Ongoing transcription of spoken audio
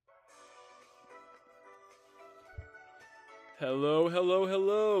Hello, hello,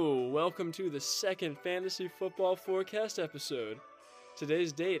 hello! Welcome to the second Fantasy Football Forecast episode.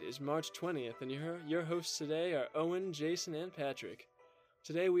 Today's date is March 20th, and your hosts today are Owen, Jason, and Patrick.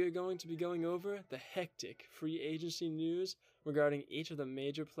 Today we are going to be going over the hectic free agency news regarding each of the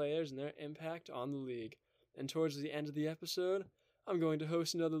major players and their impact on the league. And towards the end of the episode, I'm going to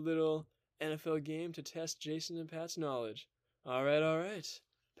host another little NFL game to test Jason and Pat's knowledge. Alright.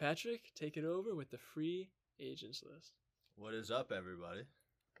 Patrick, take it over with the free agents list. What is up, everybody?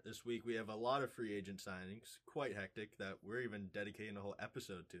 This week we have a lot of free agent signings, quite hectic, that we're even dedicating a whole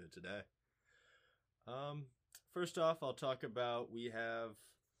episode to it today. First off, I'll talk about we have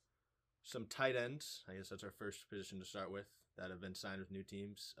some tight ends. I guess that's our first position to start with that have been signed with new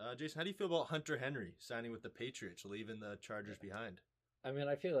teams. Jason, how do you feel about Hunter Henry signing with the Patriots, leaving the Chargers behind? I mean,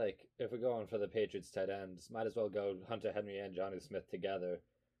 I feel like if we're going for the Patriots tight ends, might as well go Hunter Henry and Johnny Smith together,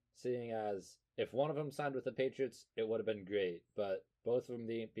 seeing as if one of them signed with the Patriots, it would have been great, but both of them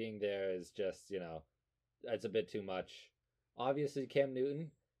being there is just, it's a bit too much. Obviously, Cam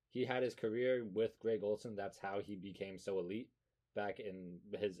Newton, he had his career with Greg Olsen. That's how he became so elite back in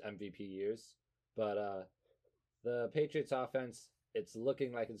his MVP years. But the Patriots offense, it's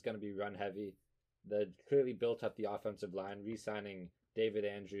looking like it's going to be run heavy. They clearly built up the offensive line, re-signing David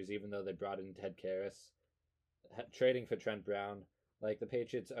Andrews, even though they brought in Ted Karras, trading for Trent Brown. Like, the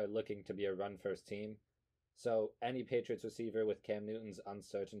Patriots are looking to be a run-first team. So any Patriots receiver with Cam Newton's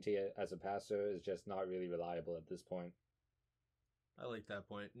uncertainty as a passer is just not really reliable at this point. I like that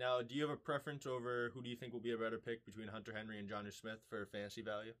point. Now, do you have a preference over who do you think will be a better pick between Hunter Henry and Johnny Smith for fantasy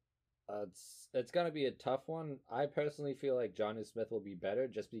value? It's going to be a tough one. I personally feel like Johnny Smith will be better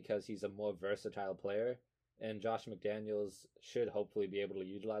just because he's a more versatile player, and Josh McDaniels should hopefully be able to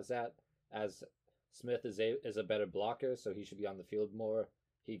utilize that, as Smith is a better blocker, so he should be on the field more.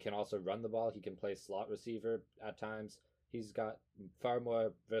 He can also run the ball. He can play slot receiver at times. He's got far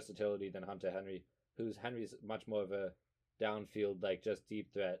more versatility than Hunter Henry, Henry's much more of a downfield, like just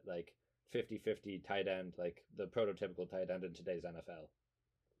deep threat, like 50-50 tight end, like the prototypical tight end in today's NFL.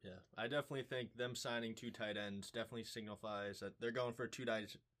 Yeah, I definitely think them signing two tight ends definitely signifies that they're going for two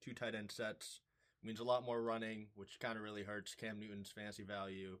tight end sets. It means a lot more running, which kind of really hurts Cam Newton's fantasy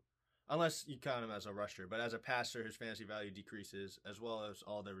value. Unless you count him as a rusher. But as a passer, his fantasy value decreases, as well as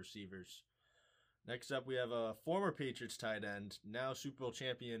all their receivers. Next up, we have a former Patriots tight end, now Super Bowl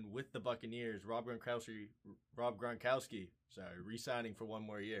champion with the Buccaneers, Rob Gronkowski, re-signing for one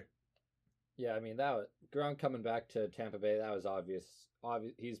more year. Yeah, I mean, Gronk coming back to Tampa Bay, that was obvious.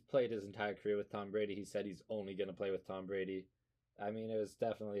 He's played his entire career with Tom Brady. He said he's only going to play with Tom Brady. I mean, it was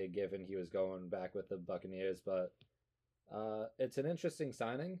definitely a given he was going back with the Buccaneers, but it's an interesting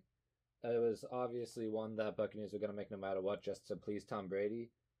signing. It was obviously one that Buccaneers were going to make no matter what just to please Tom Brady.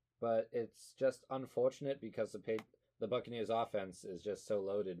 But it's just unfortunate because the Buccaneers offense is just so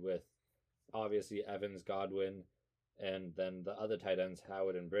loaded with obviously Evans, Godwin, and then the other tight ends,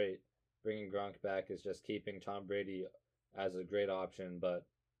 Howard and Brait. Bringing Gronk back is just keeping Tom Brady as a great option, but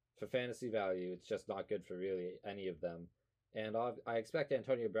for fantasy value, it's just not good for really any of them. And I expect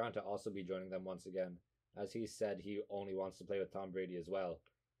Antonio Brown to also be joining them once again, as he said he only wants to play with Tom Brady as well.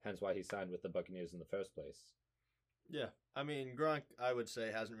 Hence why he signed with the Buccaneers in the first place. Yeah, I mean, Gronk, I would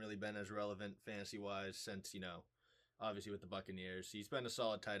say, hasn't really been as relevant fantasy-wise since, obviously with the Buccaneers. He's been a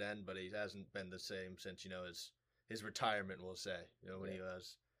solid tight end, but he hasn't been the same since, his retirement, we'll say. When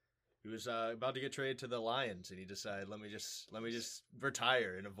he was about to get traded to the Lions, and he decided, let me just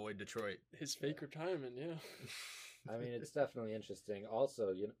retire and avoid Detroit. His fake retirement, yeah. I mean, it's definitely interesting.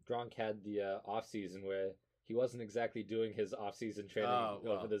 Also, Gronk had the offseason where he wasn't exactly doing his off-season training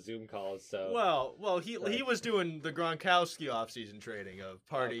over the Zoom calls. So well, he was doing the Gronkowski off-season training of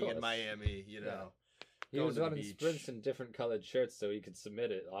partying in Miami. Yeah. He was running sprints in different colored shirts so he could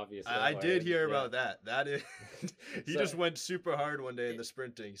submit it. Obviously, I did hear about that. That is, he just went super hard one day in the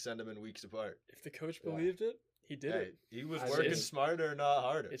sprinting, send them in weeks apart. If the coach believed it, he did it. He was working smarter, not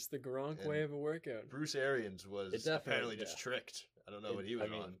harder. It's the Gronk way of a workout. Bruce Arians was apparently just tricked. I don't know what he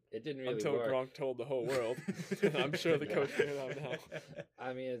was on. It didn't really Until work. Gronk told the whole world. I'm sure the coach figured it out now.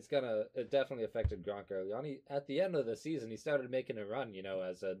 I mean, it definitely affected Gronk early on. At the end of the season, he started making a run,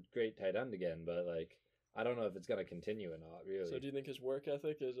 as a great tight end again. But, I don't know if it's going to continue or not, really. So do you think his work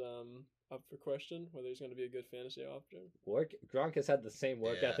ethic is up for question, whether he's going to be a good fantasy option? Gronk has had the same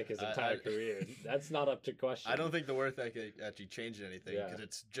work ethic his entire career. That's not up to question. I don't think the work ethic actually changed anything because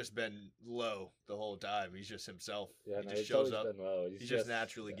it's just been low the whole time. He's just himself. Yeah, he just shows up. Been low. He's just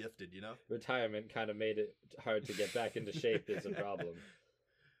naturally gifted, Retirement kind of made it hard to get back into shape is a problem.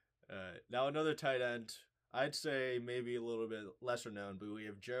 Now another tight end. I'd say maybe a little bit lesser known, but we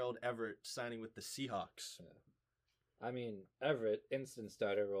have Gerald Everett signing with the Seahawks. Yeah. I mean, Everett, instant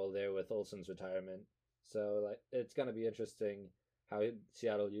starter role there with Olsen's retirement. So, like, it's going to be interesting how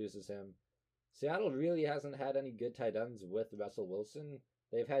Seattle uses him. Seattle really hasn't had any good tight ends with Russell Wilson.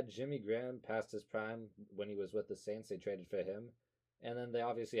 They've had Jimmy Graham past his prime when he was with the Saints. They traded for him. And then they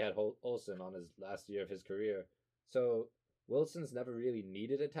obviously had Olsen on his last year of his career. So Wilson's never really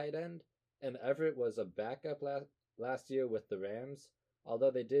needed a tight end. And Everett was a backup last year with the Rams.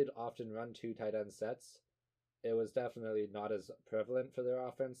 Although they did often run 2 tight end sets, it was definitely not as prevalent for their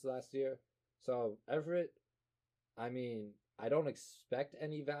offense last year. So Everett, I mean, I don't expect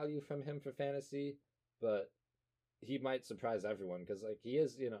any value from him for fantasy, but he might surprise everyone because, like, he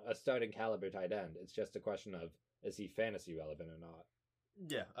is, a starting caliber tight end. It's just a question of, is he fantasy relevant or not?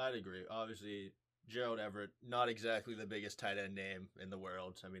 Yeah, I'd agree. Obviously, Gerald Everett, not exactly the biggest tight end name in the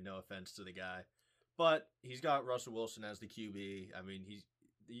world. I mean, no offense to the guy. But he's got Russell Wilson as the QB. I mean,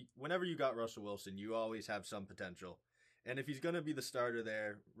 whenever you got Russell Wilson, you always have some potential. And if he's going to be the starter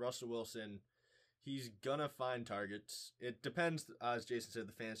there, Russell Wilson, he's going to find targets. It depends, as Jason said,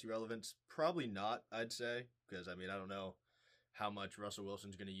 the fantasy relevance. Probably not, I'd say, because, I mean, I don't know how much Russell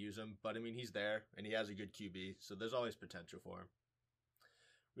Wilson's going to use him. But, I mean, he's there, and he has a good QB, so there's always potential for him.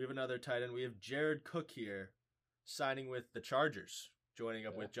 We have another tight end. We have Jared Cook here, signing with the Chargers, joining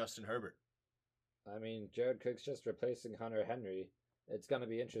up with Justin Herbert. I mean, Jared Cook's just replacing Hunter Henry. It's going to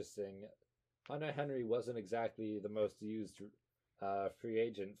be interesting. Hunter Henry wasn't exactly the most used free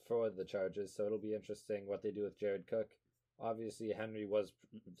agent for the Chargers, so it'll be interesting what they do with Jared Cook. Obviously, Henry was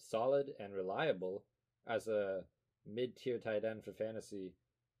solid and reliable as a mid-tier tight end for fantasy.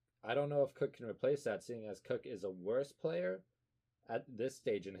 I don't know if Cook can replace that, seeing as Cook is a worse player at this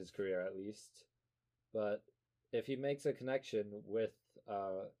stage in his career, at least. But if he makes a connection with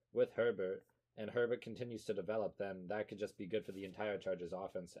Herbert, and Herbert continues to develop, then that could just be good for the entire Chargers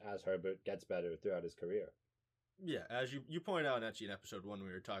offense as Herbert gets better throughout his career. Yeah, as you pointed out actually in episode 1,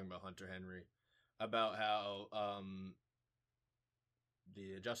 we were talking about Hunter Henry, about how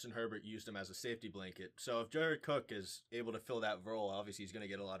the Justin Herbert used him as a safety blanket. So if Jared Cook is able to fill that role, obviously he's going to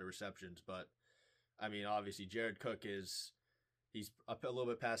get a lot of receptions. But, I mean, obviously Jared Cook he's up a little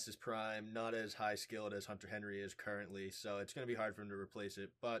bit past his prime, not as high-skilled as Hunter Henry is currently, so it's going to be hard for him to replace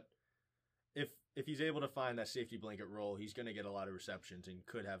it. But if he's able to find that safety blanket role, he's going to get a lot of receptions and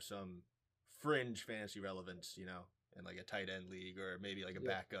could have some fringe fantasy relevance, in like a tight end league or maybe like a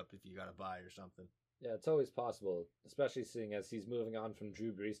backup if you got to buy or something. Yeah, it's always possible, especially seeing as he's moving on from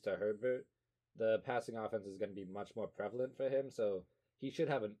Drew Brees to Herbert. The passing offense is going to be much more prevalent for him, so he should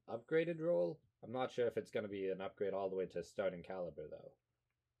have an upgraded role. I'm not sure if it's going to be an upgrade all the way to starting caliber, though.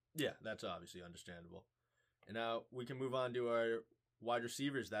 Yeah, that's obviously understandable. And now we can move on to our wide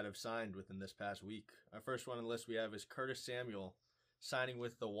receivers that have signed within this past week. Our first one on the list we have is Curtis Samuel, signing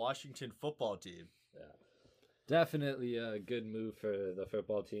with the Washington football team. Yeah, definitely a good move for the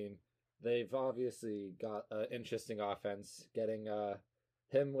football team. They've obviously got an interesting offense. Getting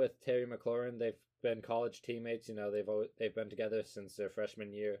him with Terry McLaurin, they've been college teammates. They've been together since their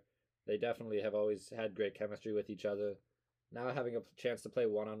freshman year. They definitely have always had great chemistry with each other. Now having a chance to play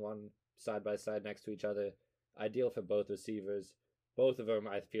one-on-one, side-by-side next to each other, ideal for both receivers. Both of them,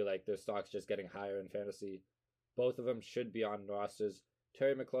 I feel like their stock's just getting higher in fantasy. Both of them should be on rosters.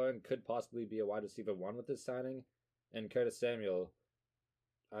 Terry McLaurin could possibly be a wide receiver 1 with this signing. And Curtis Samuel,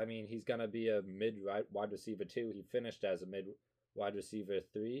 I mean, he's going to be a mid-wide receiver 2. He finished as a mid-wide receiver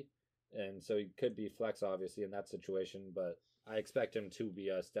 3. And so he could be flex, obviously, in that situation. But I expect him to be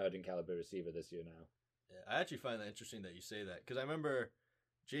a starting caliber receiver this year now. Yeah, I actually find that interesting that you say that. Because I remember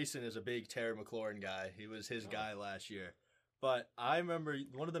Jason is a big Terry McLaurin guy. He was his guy last year. But I remember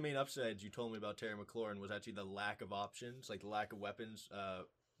one of the main upsides you told me about Terry McLaurin was actually the lack of options, like the lack of weapons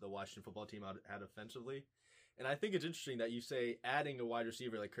the Washington football team had offensively. And I think it's interesting that you say adding a wide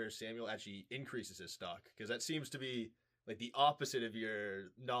receiver like Curtis Samuel actually increases his stock, because that seems to be like the opposite of your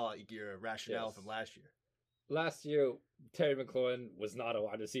rationale from last year. Last year, Terry McLaurin was not a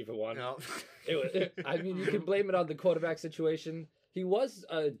wide receiver 1. No. I mean, you can blame it on the quarterback situation. He was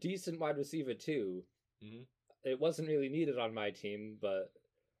a decent wide receiver 2. Mm-hmm. It wasn't really needed on my team, but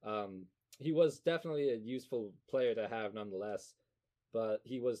he was definitely a useful player to have nonetheless. But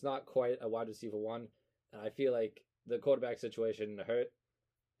he was not quite a wide receiver 1. And I feel like the quarterback situation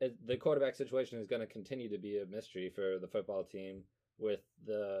the quarterback situation is going to continue to be a mystery for the football team with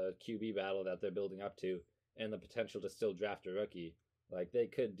the QB battle that they're building up to and the potential to still draft a rookie. Like, they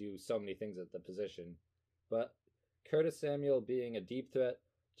could do so many things at the position. But Curtis Samuel being a deep threat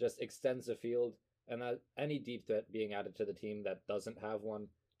just extends the field. And any deep threat being added to the team that doesn't have one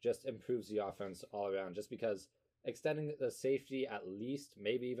just improves the offense all around. Just because extending the safety, at least,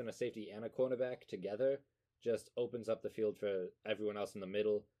 maybe even a safety and a cornerback together, just opens up the field for everyone else in the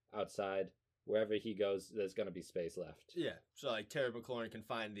middle, outside. Wherever he goes, there's going to be space left. Yeah, so like Terry McLaurin can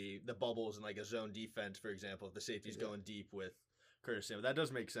find the bubbles in like a zone defense, for example, if the safety's going deep with Curtis Samuel. That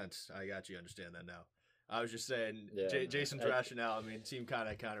does make sense. I got you. Understand that now. I was just saying, Jason's rationale, I mean, seemed kind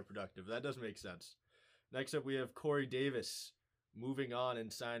of counterproductive. That does make sense. Next up, we have Corey Davis moving on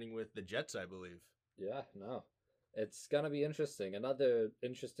and signing with the Jets, I believe. Yeah, no. It's going to be interesting. Another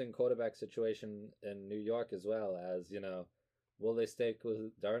interesting quarterback situation in New York as well, as, you know, will they stick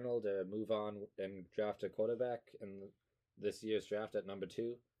with Darnold or move on and draft a quarterback in this year's draft at number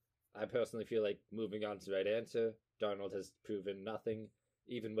 2? I personally feel like moving on is the right answer. Darnold has proven nothing,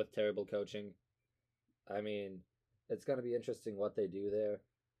 even with terrible coaching. I mean, it's going to be interesting what they do there.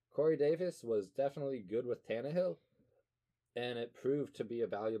 Corey Davis was definitely good with Tannehill, and it proved to be a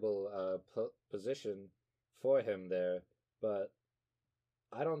valuable position for him there, but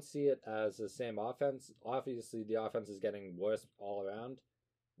I don't see it as the same offense. Obviously, the offense is getting worse all around.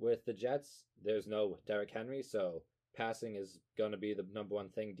 With the Jets, there's no Derrick Henry, so passing is going to be the number one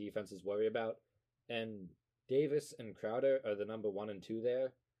thing defenses worry about. And Davis and Crowder are the number 1 and 2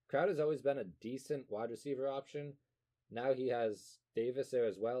 there. Crowder's always been a decent wide receiver option. Now he has Davis there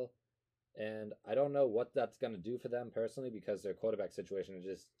as well. And I don't know what that's going to do for them personally because their quarterback situation is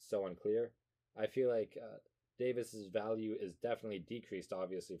just so unclear. I feel like Davis's value is definitely decreased,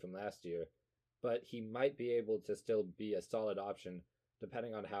 obviously, from last year, but he might be able to still be a solid option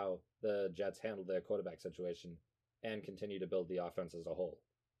depending on how the Jets handle their quarterback situation and continue to build the offense as a whole.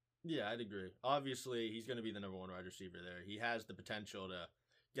 Yeah, I'd agree. Obviously, he's going to be the number 1 wide receiver there. He has the potential to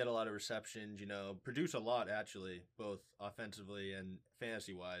get a lot of receptions, you know, produce a lot, actually, both offensively and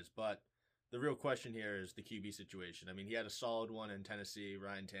fantasy-wise, but the real question here is the QB situation. I mean, he had a solid one in Tennessee,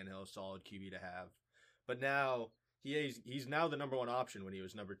 Ryan Tannehill, solid QB to have. But now he's now the number 1 option when he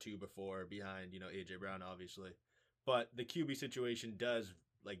was number 2 before, behind, you know, AJ Brown, obviously. But the QB situation does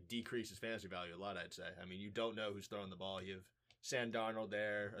like decrease his fantasy value a lot, I'd say. I mean, you don't know who's throwing the ball. You have Sam Darnold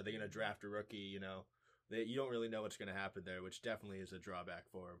there. Are they going to draft a rookie? You know, you don't really know what's going to happen there, which definitely is a drawback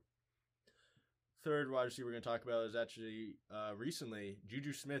for him. Third wide receiver we're going to talk about is actually recently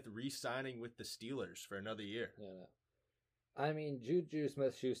Juju Smith re-signing with the Steelers for another year. Yeah. I mean, Juju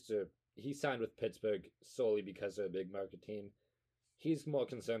Smith-Schuster, he signed with Pittsburgh solely because they're a big market team. He's more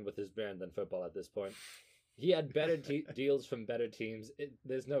concerned with his brand than football at this point. He had better deals from better teams.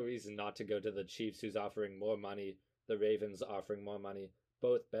 There's no reason not to go to the Chiefs, who's offering more money, the Ravens offering more money.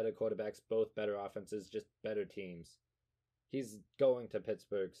 Both better quarterbacks, both better offenses, just better teams. He's going to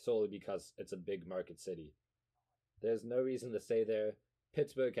Pittsburgh solely because it's a big market city. There's no reason to stay there.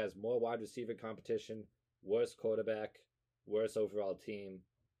 Pittsburgh has more wide receiver competition, worse quarterback, worse overall team.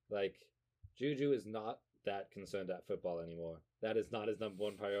 Like, Juju is not that concerned at football anymore. That is not his number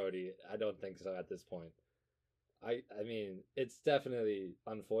 1 priority. I don't think so at this point. I mean, it's definitely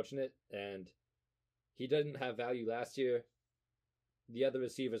unfortunate, and he didn't have value last year. The other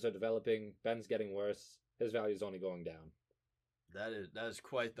receivers are developing. Ben's getting worse. His value is only going down. That is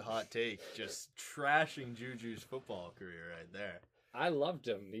quite the hot take. Just trashing Juju's football career right there. I loved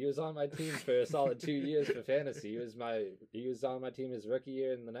him. He was on my team for a solid 2 years for fantasy. He was on my team his rookie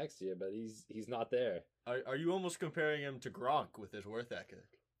year and the next year, but he's not there. Are you almost comparing him to Gronk with his work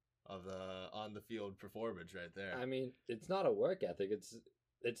ethic of the on the field performance right there? I mean, it's not a work ethic.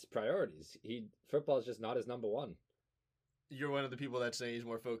 It's priorities. Football is just not his number 1. You're one of the people that's saying he's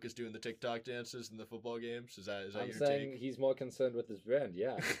more focused doing the TikTok dances than the football games. Is that I'm your saying take? He's more concerned with his brand.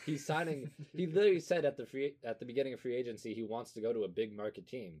 Yeah, he's signing. He literally said at the beginning of free agency he wants to go to a big market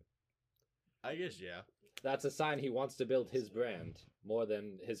team. I guess yeah. That's a sign he wants to build his brand more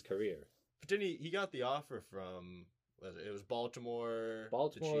than his career. But didn't he got the offer from? It was Baltimore,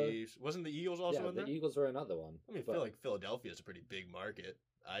 the Chiefs. Wasn't the Eagles also in there? The Eagles were another one. I mean, I feel like Philadelphia is a pretty big market.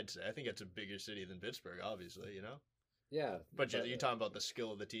 I'd say. I think it's a bigger city than Pittsburgh, obviously. You know. Yeah, but you're talking about the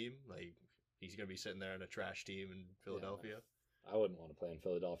skill of the team. Like he's gonna be sitting there in a trash team in Philadelphia. Yeah, I wouldn't want to play in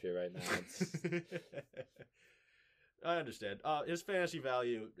Philadelphia right now. I understand. His fantasy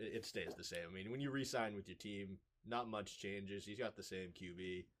value it stays the same. I mean, when you re-sign with your team, not much changes. He's got the same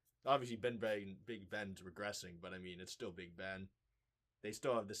QB. Obviously, Big Ben's regressing, but I mean, it's still Big Ben. They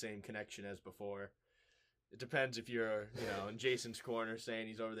still have the same connection as before. It depends if you're, in Jason's corner saying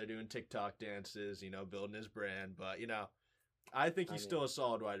he's over there doing TikTok dances, building his brand. But, I think he's still a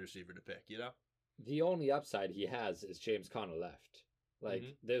solid wide receiver to pick, The only upside he has is James Conner left.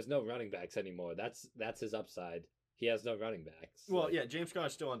 There's no running backs anymore. That's his upside. He has no running backs. Well, yeah, James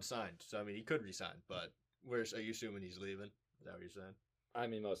Conner's still unsigned. So, I mean, he could resign. But are you assuming he's leaving? Is that what you're saying? I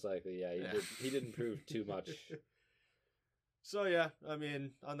mean, most likely, yeah. He didn't prove too much. So yeah, I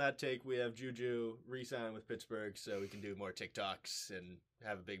mean, on that take, we have Juju re-signing with Pittsburgh, so we can do more TikToks and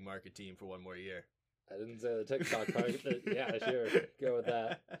have a big market team for one more year. I didn't say the TikTok part. Yeah, sure. Go with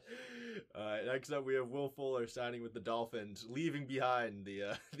that. All right, next up we have Will Fuller signing with the Dolphins, leaving behind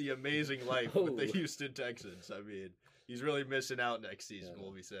the amazing life with the Houston Texans. I mean, he's really missing out next season,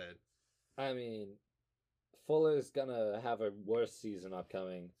 we'll be saying. I mean, Fuller's gonna have a worse season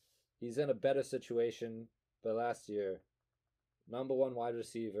upcoming. He's in a better situation, but last year, number one wide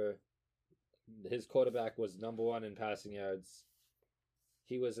receiver, his quarterback was number one in passing yards.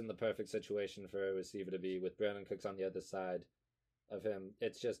 He was in the perfect situation for a receiver to be with Brandon Cooks on the other side of him.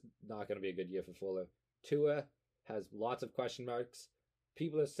 It's just not going to be a good year for Fuller. Tua has lots of question marks.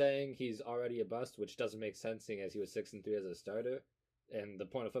 People are saying he's already a bust, which doesn't make sense seeing as he was 6-3 as a starter. And the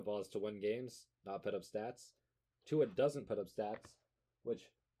point of football is to win games, not put up stats. Tua doesn't put up stats, which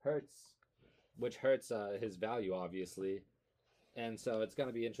hurts his value, obviously. And so it's going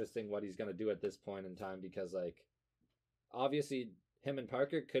to be interesting what he's going to do at this point in time because, like, obviously him and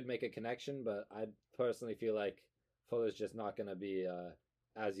Parker could make a connection, but I personally feel like Fuller's just not going to be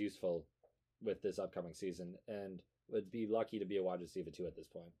as useful with this upcoming season and would be lucky to be a wide receiver too at this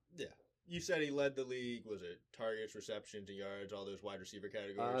point. Yeah. You said he led the league, was it targets, receptions, and yards, all those wide receiver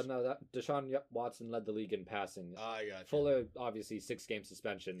categories? No, Deshaun Watson led the league in passing. I got you. Fuller, obviously, 6-game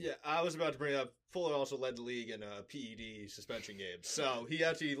suspension. Yeah, I was about to bring up, Fuller also led the league in PED suspension games. So he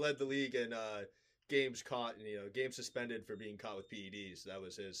actually led the league in games caught, and games suspended for being caught with PEDs. That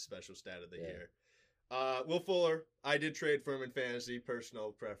was his special stat of the year. Will Fuller, I did trade for him in fantasy,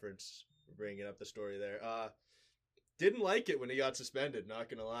 personal preference, bringing up the story there. Didn't like it when he got suspended, not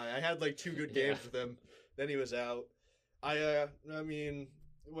gonna lie. I had like 2 good games with him, then he was out. I mean,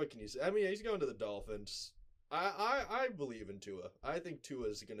 what can you say? I mean, he's going to the Dolphins. I believe in Tua. I think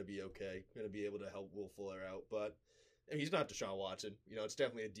Tua's gonna be okay, gonna be able to help Will Fuller out, but he's not Deshaun Watson. It's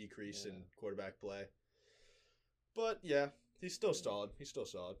definitely a decrease in quarterback play. But yeah, he's still solid.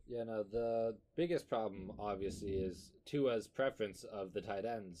 Yeah, no, the biggest problem, obviously, is Tua's preference of the tight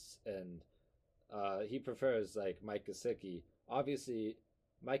ends, and he prefers, like, Mike Gesicki. Obviously,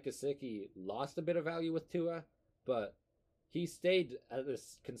 Mike Gesicki lost a bit of value with Tua, but he stayed at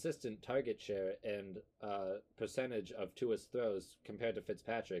this consistent target share and percentage of Tua's throws compared to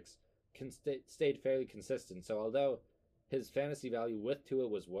Fitzpatrick's stayed fairly consistent. So although his fantasy value with Tua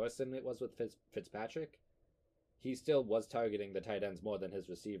was worse than it was with Fitzpatrick, he still was targeting the tight ends more than his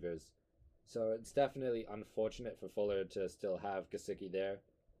receivers. So it's definitely unfortunate for Fuller to still have Gesicki there.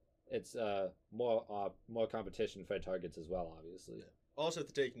 It's more competition for targets as well, obviously. Yeah. Also,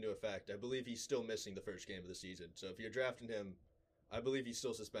 to take into effect, I believe he's still missing the first game of the season. So if you're drafting him, I believe he's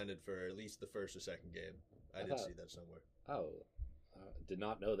still suspended for at least the first or second game. I did see that somewhere. Oh, did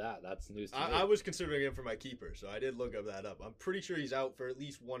not know that. That's news to me. I was considering him for my keeper, so I did look that up. I'm pretty sure he's out for at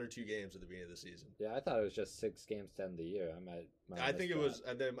least 1 or 2 games at the beginning of the season. Yeah, I thought it was just 6 games to end the year. I think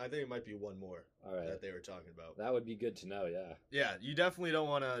it might be 1 more. All right. That they were talking about. That would be good to know. Yeah. Yeah, you definitely don't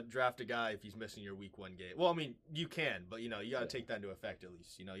want to draft a guy if he's missing your week 1 game. Well, I mean, you can, but you got to take that into effect at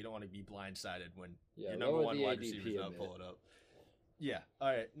least. You don't want to be blindsided when your number 1 wide receiver's not pulling up. Yeah. All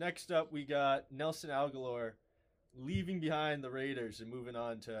right. Next up, we got Nelson Agholor leaving behind the Raiders and moving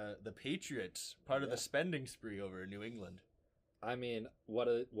on to the Patriots, part of the spending spree over in New England. I mean, what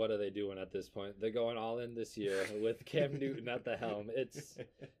are they doing at this point? They're going all in this year with Cam Newton at the helm. It's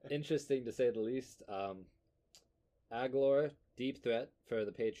interesting to say the least. Agholor, deep threat for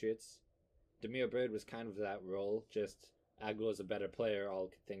the Patriots. Damiere Byrd was kind of that role, just Agholor's a better player,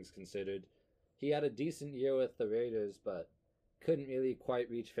 all things considered. He had a decent year with the Raiders, but couldn't really quite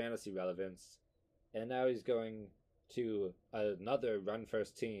reach fantasy relevance. And now he's going to another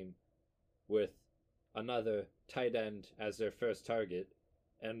run-first team with another tight end as their first target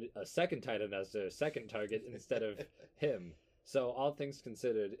and a second tight end as their second target instead of him. So all things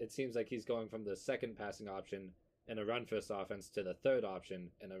considered, it seems like he's going from the second passing option in a run-first offense to the third option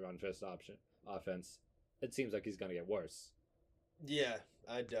in a run-first offense. It seems like he's going to get worse. Yeah,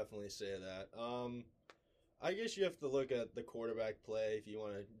 I'd definitely say that. I guess you have to look at the quarterback play if you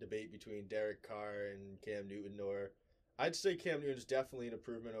want to debate between Derek Carr and Cam Newton, or I'd say Cam Newton's definitely an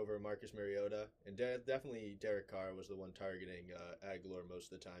improvement over Marcus Mariota, and definitely Derek Carr was the one targeting Agholor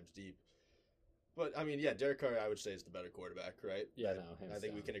most of the times deep. But, I mean, yeah, Derek Carr, I would say, is the better quarterback, right? Yeah, I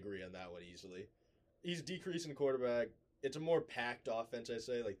think we can agree on that one easily. He's decreasing quarterback. It's a more packed offense, I'd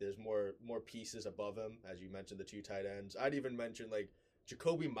say. Like, there's more pieces above him, as you mentioned, the 2 tight ends. I'd even mention, like,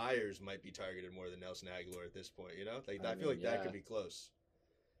 Jacoby Myers might be targeted more than Nelson Agholor at this point, Like, I feel like that could be close.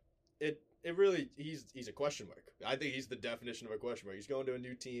 It really, he's a question mark. I think he's the definition of a question mark. He's going to a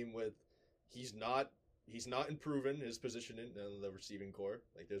new team he's not he's not improving his position in the receiving core.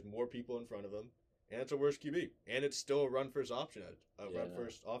 Like, there's more people in front of him, and it's a worse QB, and it's still a run-first option,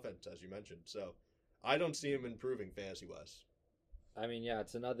 run-first offense, as you mentioned. So, I don't see him improving fantasy-wise. I mean, yeah,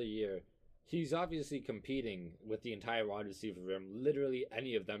 it's another year. He's obviously competing with the entire wide receiver room. Literally,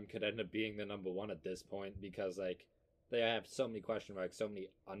 any of them could end up being the number one at this point because, like, they have so many question marks, so many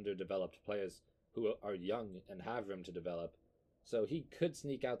underdeveloped players who are young and have room to develop. So he could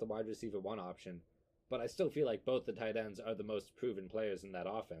sneak out the wide receiver one option, but I still feel like both the tight ends are the most proven players in that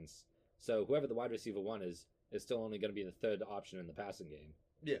offense. So whoever the wide receiver one is still only going to be the third option in the passing game.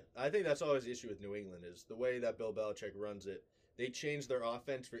 Yeah, I think that's always the issue with New England is the way that Bill Belichick runs it. They change their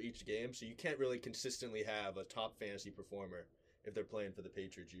offense for each game, so you can't really consistently have a top fantasy performer if they're playing for the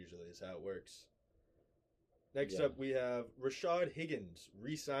Patriots usually is how it works. Next up, we have Rashad Higgins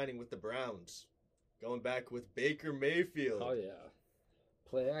re-signing with the Browns. Going back with Baker Mayfield. Oh, yeah.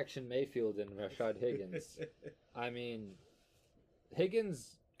 Play action Mayfield and Rashad Higgins. I mean,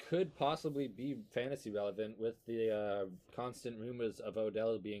 Higgins could possibly be fantasy relevant with the constant rumors of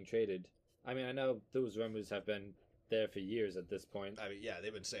Odell being traded. I mean, I know those rumors have been there for years at this point. I mean, yeah,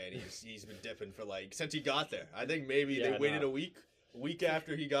 they've been saying he's been dipping for like since he got there. I think maybe they waited a week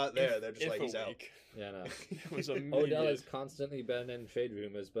after he got there. They're just like he's out. Yeah, no. It was Odell has constantly been in trade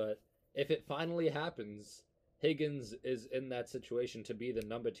rumors, but if it finally happens, Higgins is in that situation to be the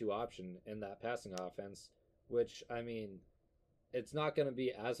number 2 option in that passing offense, which, I mean, it's not going to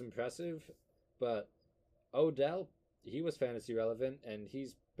be as impressive, but Odell, he was fantasy relevant, and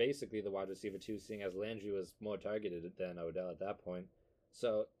he's basically the wide receiver 2, seeing as Landry was more targeted than Odell at that point.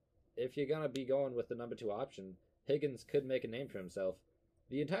 So if you're going to be going with the number 2 option, Higgins could make a name for himself.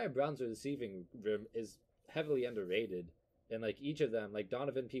 The entire Browns receiving room is heavily underrated, and like each of them, like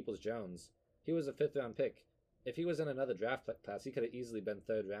Donovan Peoples-Jones, he was a 5th round pick. If he was in another draft class, he could have easily been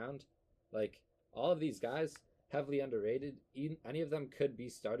 3rd round. Like, all of these guys, heavily underrated. Any of them could be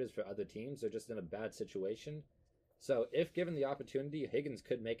starters for other teams. They're just in a bad situation. So if given the opportunity, Higgins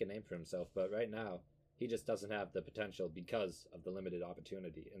could make a name for himself. But right now, he just doesn't have the potential because of the limited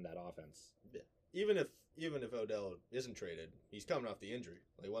opportunity in that offense. Yeah. Even if Odell isn't traded, he's coming off the injury.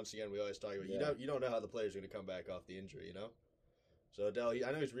 Like, once again, we always talk about you don't know how the player's going to come back off the injury, you know? So Odell,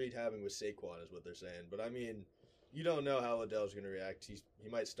 I know he's rehabbing with Saquon is what they're saying, but I mean, you don't know how Odell's going to react. He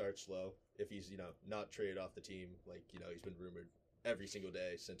might start slow if he's, not traded off the team. Like, he's been rumored every single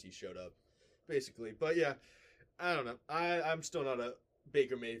day since he showed up, basically. But yeah, I don't know. I'm still not a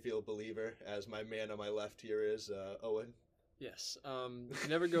Baker Mayfield believer, as my man on my left here is, Owen. Yes.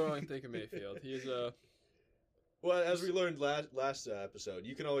 Never go wrong with Baker Mayfield. He's Well, as we learned last episode,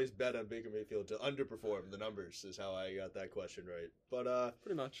 you can always bet on Baker Mayfield to underperform the numbers. Is how I got that question right. But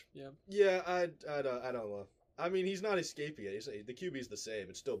pretty much, yeah. Yeah, I don't know. I mean, he's not escaping it. The QB's the same.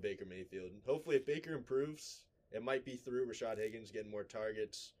 It's still Baker Mayfield. Hopefully, if Baker improves, it might be through Rashad Higgins getting more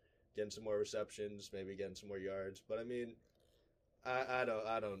targets, getting some more receptions, maybe getting some more yards. But I mean, I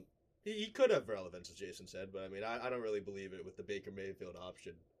don't. He could have relevance, as Jason said, but I mean, I don't really believe it with the Baker Mayfield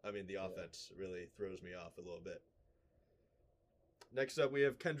option. I mean, the offense really throws me off a little bit. Next up, we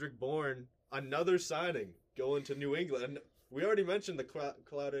have Kendrick Bourne, another signing, going to New England. We already mentioned the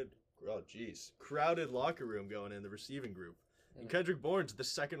crowded locker room going in the receiving group. And Kendrick Bourne's the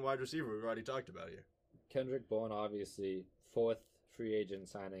second wide receiver we've already talked about here. Kendrick Bourne, obviously, 4th free agent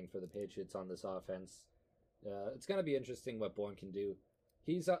signing for the Patriots on this offense. It's going to be interesting what Bourne can do.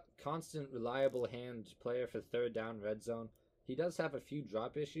 He's a constant, reliable hand player for 3rd down red zone. He does have a few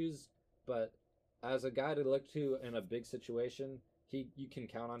drop issues, but as a guy to look to in a big situation, you can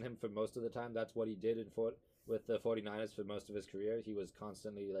count on him for most of the time. That's what he did with the 49ers for most of his career. He was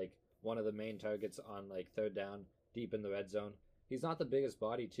constantly like one of the main targets on like 3rd down, deep in the red zone. He's not the biggest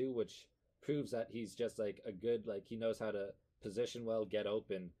body too, which proves that he's just like a good, like he knows how to position well, get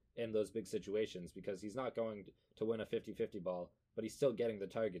open in those big situations, because he's not going to win a 50-50 ball, but he's still getting the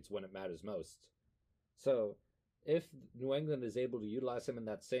targets when it matters most. So if New England is able to utilize him in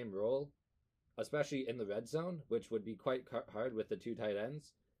that same role, especially in the red zone, which would be quite hard with the 2 tight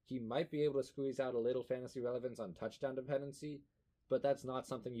ends, he might be able to squeeze out a little fantasy relevance on touchdown dependency, but that's not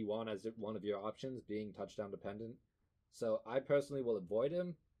something you want as one of your options, being touchdown dependent. So I personally will avoid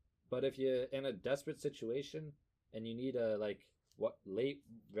him, but if you're in a desperate situation and you need a late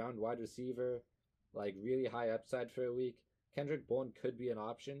round wide receiver, like really high upside for a week, Kendrick Bourne could be an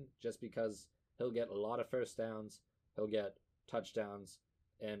option just because he'll get a lot of first downs, he'll get touchdowns,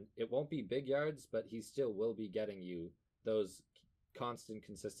 and it won't be big yards, but he still will be getting you those constant,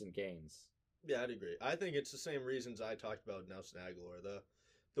 consistent gains. Yeah, I'd agree. I think it's the same reasons I talked about Nelson Aguilar.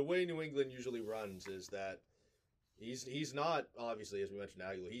 The way New England usually runs is that He's not, obviously, as we mentioned,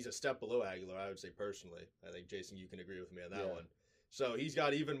 Aguilar. He's a step below Aguilar, I would say, personally. I think, Jason, you can agree with me on that one. So he's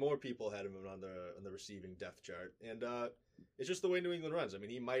got even more people ahead of him on the receiving depth chart. And it's just the way New England runs. I mean,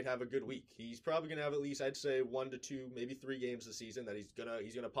 he might have a good week. He's probably going to have at least, I'd say, 1 to 2, maybe 3 games this season that he's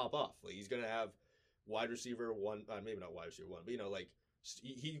gonna pop off. Like, he's going to have wide receiver 1, maybe not wide receiver 1, but, like,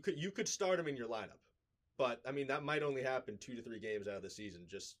 you could start him in your lineup. But, I mean, that might only happen 2 to 3 games out of the season,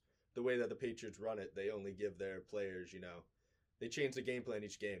 just the way that the Patriots run it. They only give their players, they change the game plan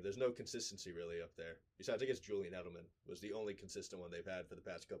each game. There's no consistency really up there. Besides, I guess Julian Edelman was the only consistent one they've had for the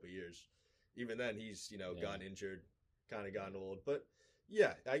past couple of years. Even then, he's, gotten injured, kind of gotten old. But,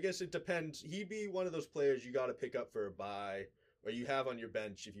 yeah, I guess it depends. He'd be one of those players you got to pick up for a bye, or you have on your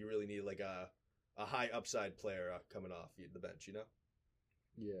bench if you really need, like, a high upside player coming off the bench,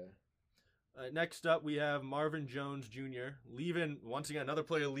 Yeah. Next up, we have Marvin Jones Jr. Once again, another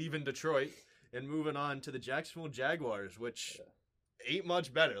player leaving Detroit and moving on to the Jacksonville Jaguars, which ain't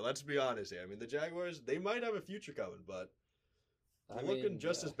much better, let's be honest here. I mean, the Jaguars, they might have a future coming, but they're looking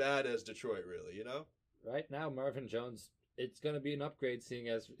just as bad as Detroit, really, Right now, Marvin Jones, it's going to be an upgrade, seeing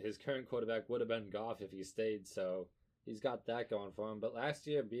as his current quarterback would have been Goff if he stayed, so he's got that going for him. But last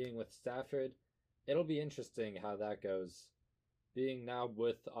year, being with Stafford, it'll be interesting how that goes. Being now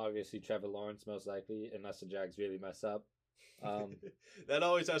with, obviously, Trevor Lawrence, most likely, unless the Jags really mess up. That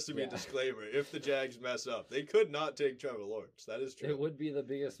always has to be a disclaimer. If the Jags mess up, they could not take Trevor Lawrence. That is true. It would be the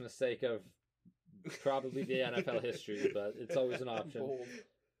biggest mistake of probably the NFL history, but it's always an option.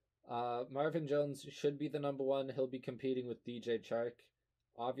 Marvin Jones should be the number 1. He'll be competing with DJ Chark.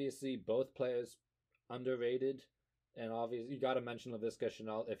 Obviously, both players underrated. And obviously, you got to mention Laviska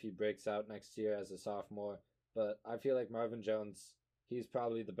Shenault if he breaks out next year as a sophomore. But I feel like Marvin Jones, he's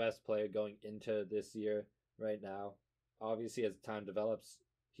probably the best player going into this year right now. Obviously, as time develops,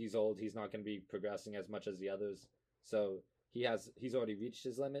 he's old. He's not going to be progressing as much as the others. So he's already reached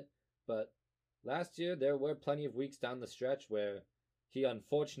his limit. But last year, there were plenty of weeks down the stretch where he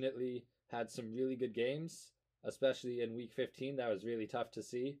unfortunately had some really good games, especially in week 15. That was really tough to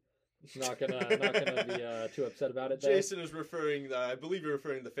see. Not gonna be too upset about it, though. Jason is referring, I believe you're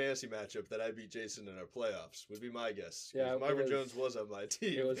referring to the fantasy matchup that I beat Jason in our playoffs, would be my guess. Yeah, Marvin Jones was on my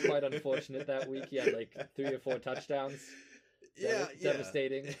team. It was quite unfortunate that week. He had like 3 or 4 touchdowns.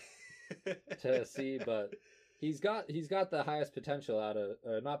 Devastating to see, but he's got the highest potential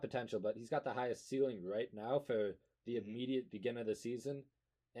not potential, but he's got the highest ceiling right now for the immediate beginning of the season.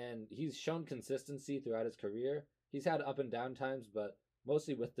 And he's shown consistency throughout his career. He's had up and down times, but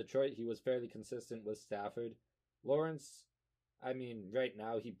mostly with Detroit, he was fairly consistent with Stafford. Lawrence, I mean, right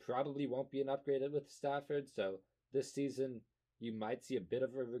now, he probably won't be an upgrade with Stafford, so this season, you might see a bit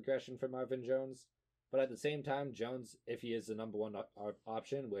of a regression for Marvin Jones. But at the same time, Jones, if he is the number 1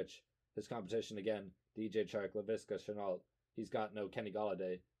 option, which his competition, again, DJ Chark, Laviska Shenault, he's got no Kenny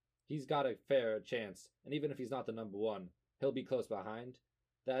Golladay, he's got a fair chance. And even if he's not the number 1, he'll be close behind.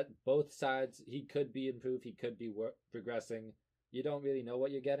 That both sides, he could be improved, he could be progressing. You don't really know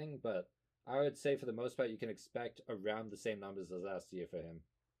what you're getting, but I would say for the most part, you can expect around the same numbers as last year for him.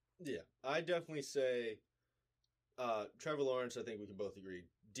 Yeah, I definitely say Trevor Lawrence, I think we can both agree,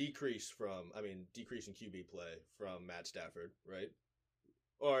 decrease in QB play from Matt Stafford, right?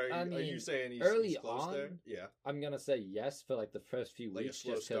 Or are you saying he's close on, there? Yeah. I'm going to say yes for like the first few weeks,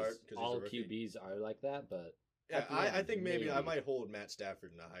 just because all QBs are like that, but... Yeah, I think maybe I might hold Matt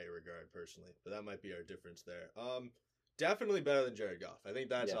Stafford in a higher regard personally, but that might be our difference there. Definitely better than Jared Goff. I think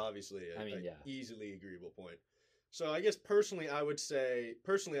that's obviously an easily agreeable point. So I guess personally, I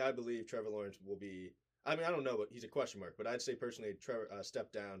believe Trevor Lawrence will be. I mean, I don't know, but he's a question mark. But I'd say personally, Trevor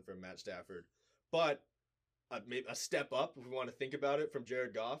step down from Matt Stafford, but maybe a step up if we want to think about it from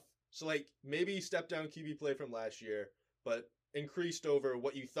Jared Goff. So like maybe step down QB play from last year, but increased over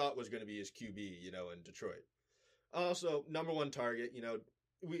what you thought was going to be his QB, in Detroit. Also, number 1 target,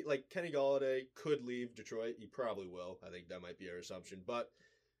 we like Kenny Golladay could leave Detroit. He probably will. I think that might be our assumption. But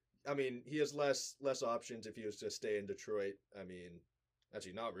I mean, he has less options if he was to stay in Detroit. I mean,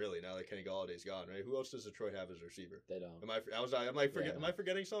 actually, not really. Now that Kenny Galladay's gone, right? Who else does Detroit have as a receiver? They don't. Am I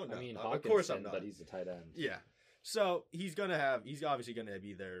forgetting someone? No. I mean, of course I'm not. But he's a tight end. Yeah. So he's obviously gonna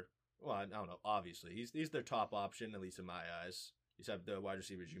be their. Well, I don't know. Obviously, he's their top option, at least in my eyes. Except the wide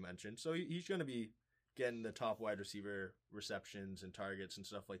receivers you mentioned. So he's gonna be getting the top wide receiver receptions and targets and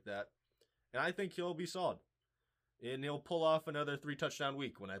stuff like that. And I think he'll be solid. And he'll pull off another 3-touchdown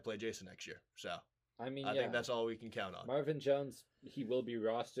week when I play Jason next year. So, I think that's all we can count on. Marvin Jones, he will be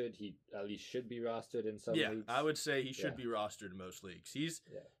rostered. He at least should be rostered in some leagues. Yeah, I would say he should be rostered in most leagues.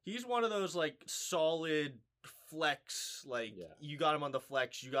 He's one of those, like, solid flex, like, you got him on the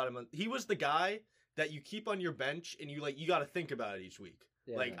flex, he was the guy that you keep on your bench and you got to think about it each week.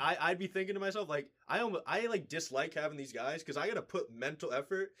 Yeah, Like no. I'd be thinking to myself, like I like dislike having these guys because I got to put mental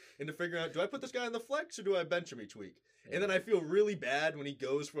effort into figuring out, do I put this guy in the flex or do I bench him each week? Yeah. And then I feel really bad when he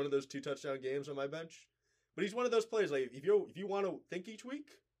goes for one of those 2 touchdown games on my bench. But he's one of those players, like if you want to think each week,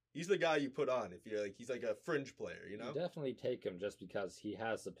 he's the guy you put on. If you're like, he's like a fringe player, you know. You definitely take him just because he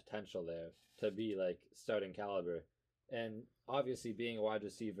has the potential there to be like starting caliber, and obviously being a wide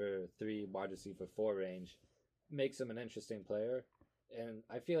receiver 3, wide receiver 4 range makes him an interesting player. And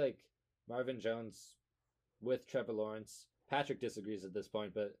I feel like Marvin Jones with Trevor Lawrence, Patrick disagrees at this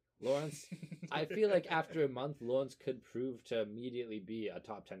point, but Lawrence, I feel like after a month, Lawrence could prove to immediately be a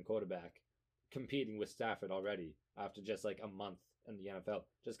top 10 quarterback, competing with Stafford already after just like a month in the NFL,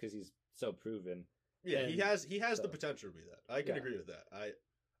 just because he's so proven. Yeah, And he has the so- potential to be that. I can Yeah. agree with that.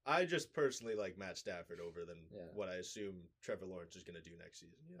 I just personally like Matt Stafford over than Yeah. what I assume Trevor Lawrence is going to do next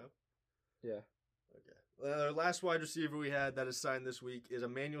season. You know. Yeah. Okay. Our last wide receiver we had that is signed this week is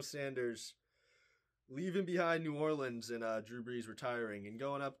Emmanuel Sanders, leaving behind New Orleans and Drew Brees retiring and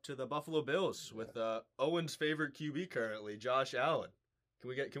going up to the Buffalo Bills with Owen's favorite QB currently, Josh Allen. Can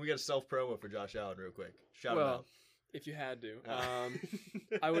we get a self promo for Josh Allen real quick? Shout him Well, out. if you had to,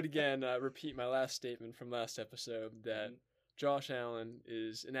 I would again repeat my last statement from last episode that Josh Allen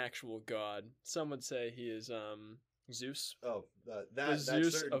is an actual god. Some would say he is Zeus, Oh, the that's Zeus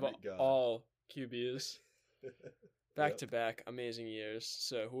of certainly God. all QBs. Back Yep. to back, amazing years.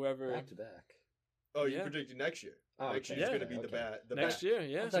 So whoever Back to back. Oh, you Yeah. predicted next year. Oh, Next okay. year's Yeah. going to be the next back. year,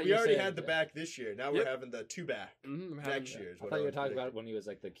 yeah. I So thought we you were already saying- had the back this year. Now Yep. we're having the 2 back. Mm-hmm, Next year is I what thought you were was talking about predicting. when he was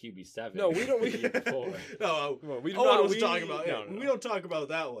like the QB7. No, we don't- the year before. No, Well, we do Owen not. was we, talking about. no, Yeah, no. we don't talk about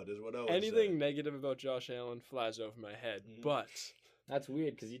that one. Is what Owen Anything said. negative about Josh Allen flies over my head. Mhm. But That's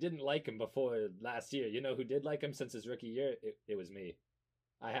weird because you didn't like him before last year. You know who did like him since his rookie year? It was me.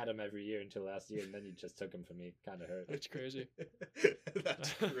 I had him every year until last year, and then you just took him from me. Kind of hurt. it's crazy.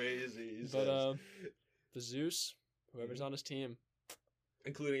 That's crazy. He But says. the Zeus, whoever's Mhm. on his team,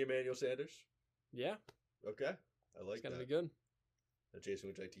 Including Emmanuel Sanders. yeah, Okay, I like it's gonna that. be good. Jason,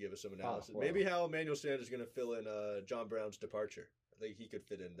 would you like to give us some analysis? well. Maybe how Emmanuel Sanders is going to fill in John Brown's departure. I think he could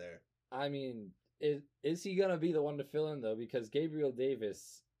fit in there. I mean, is he gonna be the one to fill in though? Because Gabriel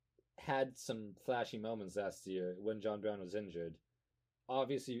Davis had some flashy moments last year when John Brown was injured.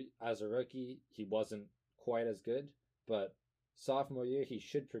 Obviously, as a rookie, he wasn't quite as good, but sophomore year he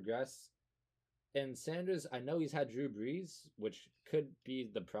should progress. And Sanders, I know he's had Drew Brees, which could be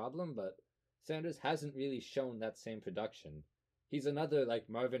the problem, but Sanders hasn't really shown that same production. He's another like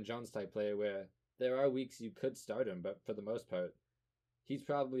Marvin Jones type player where there are weeks you could start him, but for the most part, he's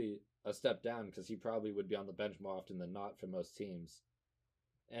probably a step down because he probably would be on the bench more often than not for most teams.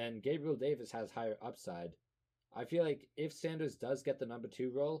 And Gabriel Davis has higher upside. I feel like if Sanders does get the number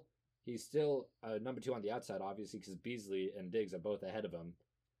 2 role, he's still number 2 on the outside, obviously, because Beasley and Diggs are both ahead of him.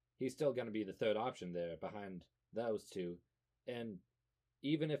 He's still going to be the third option there behind those two. And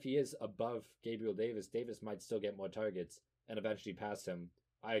even if he is above Gabriel Davis, Davis might still get more targets and eventually pass him.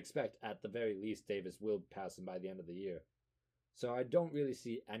 I expect at the very least Davis will pass him by the end of the year. So I don't really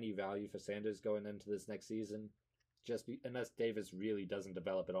see any value for Sanders going into this next season, unless Davis really doesn't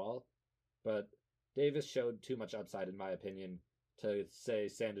develop at all. But Davis showed too much upside, in my opinion, to say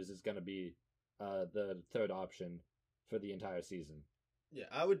Sanders is going to be the third option for the entire season. Yeah,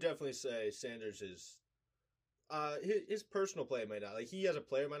 I would definitely say Sanders is. His personal play might not, like he as a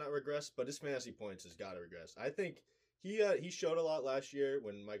player might not regress, but his fantasy points has got to regress. I think he showed a lot last year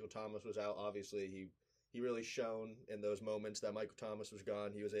when Michael Thomas was out. Obviously, he really shone in those moments that Michael Thomas was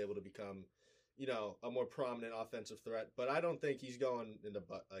gone. He was able to become, a more prominent offensive threat. But I don't think he's going into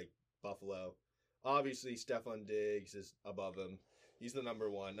Buffalo. Obviously, Stephon Diggs is above him. He's the number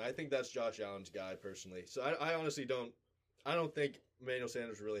 1. I think that's Josh Allen's guy personally. So I honestly don't. I don't think Emmanuel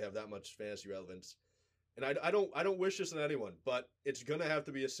Sanders really have that much fantasy relevance. And I don't wish this on anyone, but it's gonna have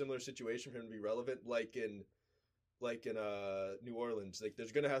to be a similar situation for him to be relevant, like in New Orleans. Like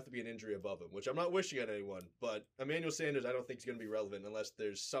there's gonna have to be an injury above him, which I'm not wishing on anyone. But Emmanuel Sanders, I don't think is gonna be relevant unless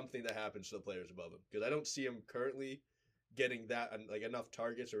there's something that happens to the players above him, because I don't see him currently getting that like enough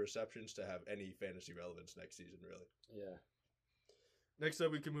targets or receptions to have any fantasy relevance next season, really. Yeah. Next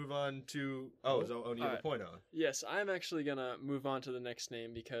up, we can move on to you have a Alright. point on. Yes, I'm actually gonna move on to the next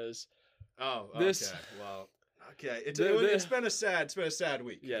name because Oh, This- okay. Well, okay. It's The- been a sad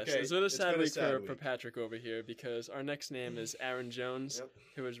week. yes, okay? it's been a sad week for week. Patrick over here because our next name is Aaron Jones, Yep.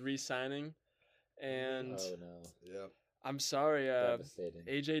 who is re-signing, and Oh no. Yep. I'm sorry, Devastating.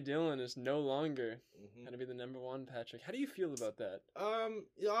 AJ Dillon is no longer Mhm. gonna be the number 1. Patrick, how do you feel about that?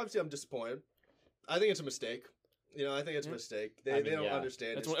 Yeah, obviously I'm disappointed. I think it's a mistake. I think it's a Mm. mistake. I They mean, don't yeah.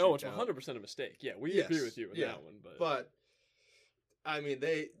 understand. It's his oh, true it's talent. 100% a mistake. Yeah, we Yes, agree with you on yeah. that one. But I mean,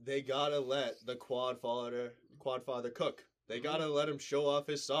 they gotta let the quad father cook. They Mhm. gotta let him show off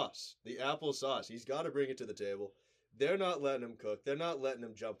his sauce, the apple sauce. He's got to bring it to the table. They're not letting him cook. They're not letting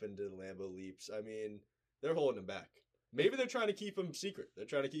him jump into the Lambeau leaps. I mean, they're holding him back. Maybe they're trying to keep him secret. They're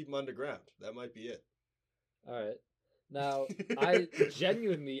trying to keep him underground. That might be it. All right. Now, I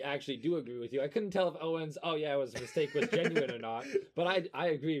genuinely actually do agree with you. I couldn't tell if Owens, oh yeah, it was a mistake, was genuine or not. But I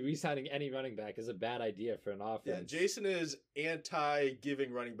agree, re-signing any running back is a bad idea for an offense. Yeah, Jason is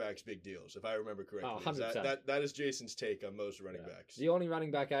anti-giving running backs big deals, if I remember correctly. Oh, Is 100%. That is Jason's take on most running Yeah. backs. The only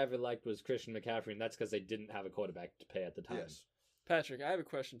running back I ever liked was Christian McCaffrey, and that's because they didn't have a quarterback to pay at the time. Yes. Patrick, I have a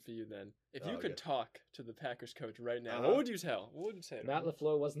question for you then. If you Oh, could okay. talk to the Packers coach right now, Uh-huh. what would you tell? What would you say to Matt him?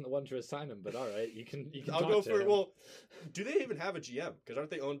 LaFleur wasn't the one to assign him, but all right, you can I'll talk go to for him. well. Do they even have a GM? Because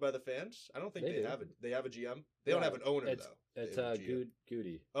aren't they owned by the fans? I don't think They they do. have it. They have a GM. They don't Yeah, have an owner it's- though. It's They have a GM.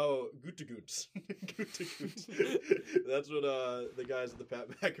 Goody. Oh, Gutegunst. Gutegunst. That's what the guys at the Pat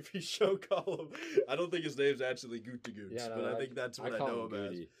McAfee show call him. I don't think his name's actually Gutegunst, Yeah, no, but I think that's what I, call know him him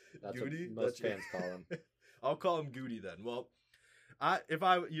Goody. That's Goody? what most That's- fans call him. as. I'll call him Goody then. Well,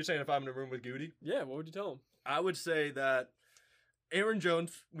 you're saying if I'm in a room with Goody, Yeah, what would you tell him? I would say that Aaron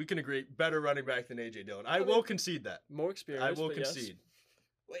Jones, we can agree, better running back than AJ Dillon. I mean, will concede that. More experience. I will but yes. concede.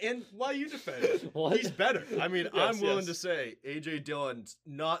 And why you defend it? What? He's better. I mean, Yes, I'm willing yes. to say AJ Dillon's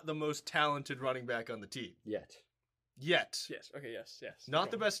not the most talented running back on the team Yet. yet. Yes. Okay. Yes. Yes. Not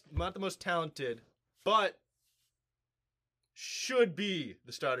the best, not the most talented, but should be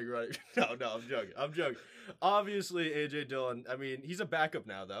the starting running. No, I'm joking. I'm joking. Obviously, AJ Dillon. I mean, he's a backup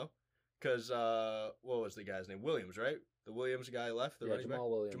now though, because what was the guy's name? Williams, right? The Williams guy left. The Yeah, running back. Jamal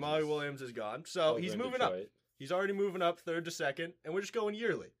Williams. Jamal is Williams is gone, so over he's in moving up. Detroit. He's already moving up third to second, and we're just going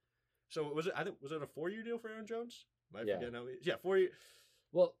yearly. So was it? I think was it a 4-year deal for Aaron Jones? Am I Yeah. forgetting how? Yeah, 4 year.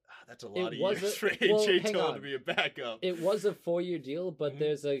 Well, That's a lot of was years a- for well, AJ hang Dillon to on. be a backup. it was a 4-year deal, but Mhm.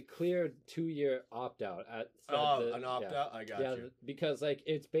 there's a clear 2-year opt out at An opt out. I got Yeah, you. because like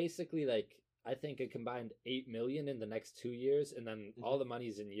it's basically like I think a combined $8 million in the next 2 years, and then all the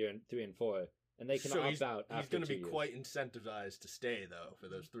money's in year 3 and 4, and they can So opt out He's after going to 2 be years. quite incentivized to stay though for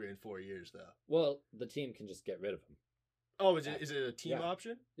those 3 and 4 years though. Well, the team can just get rid of him. Oh, is it a team Yeah.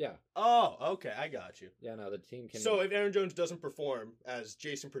 option? Yeah, Oh, okay, I got you. yeah. No, the team can. So if Aaron Jones doesn't perform, as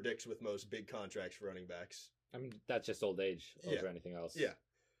Jason predicts with most big contracts for running backs, I mean, that's just old age over Yeah. anything else. yeah.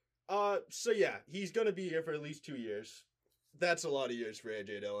 So yeah, he's gonna be here for at least 2 years. That's a lot of years for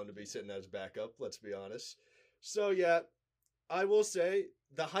AJ Dillon to be sitting as backup. Let's be honest. So yeah, I will say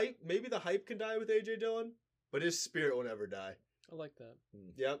maybe the hype can die with AJ Dillon, but his spirit will never die. I like that.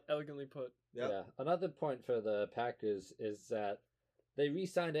 Yep. Elegantly put. Yep. Yeah. Another point for the Packers is that they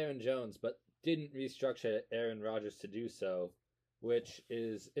re-signed Aaron Jones, but didn't restructure Aaron Rodgers to do so, which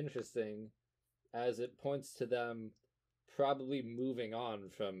is interesting, as it points to them probably moving on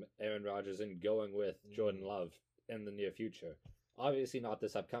from Aaron Rodgers and going with Jordan Love in the near future. Obviously, not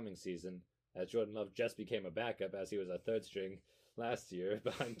this upcoming season, as Jordan Love just became a backup, as he was a third string last year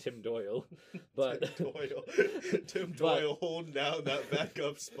behind Tim Doyle. But Tim but- Doyle holding down that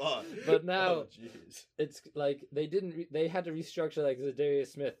backup spot. But now- Oh, jeez. it's like they had to restructure like Zadarius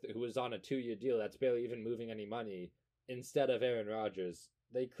Smith, who was on a 2-year deal that's barely even moving any money, instead of Aaron Rodgers.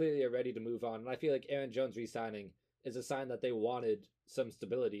 They clearly are ready to move on, and I feel like Aaron Jones re-signing is a sign that they wanted some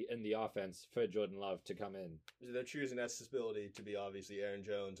stability in the offense for Jordan Love to come in. They're choosing that stability to be obviously Aaron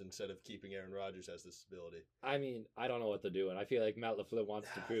Jones instead of keeping Aaron Rodgers as the stability. I mean, I don't know what they're doing. I feel like Matt LaFleur wants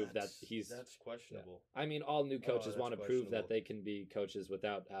to prove that he's. That's questionable. I mean, all new coaches that's want to prove that questionable. they can be coaches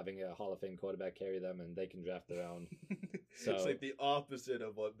without having a Hall of Fame quarterback carry them, and they can draft their own. So- It's like the opposite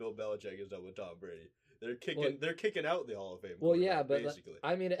of what Bill Belichick has done with Tom Brady. They're kicking. Well- they're kicking out the Hall of Fame. Well, yeah, quarterback, but basically,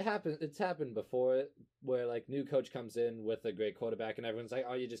 I mean, it's happened before, where like new coach comes in with a great quarterback, and everyone's like,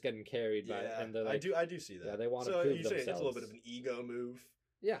 "Oh, you're just getting carried by," yeah, and they're like, I do see that. yeah, they wanna so prove you're saying it's a little bit themselves. of an ego move.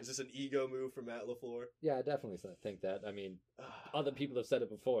 "Yeah, Is this an ego move for Matt LaFleur? yeah, I definitely think that." I mean, other people have said it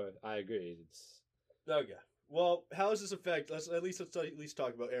before. I agree. It's Okay. Well, how does this affect? Let's at least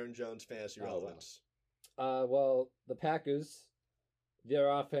talk about Aaron Jones' fantasy Oh, wow. relevance. well, the Packers, their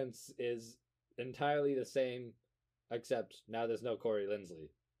offense is entirely the same, except now there's no Corey Linsley,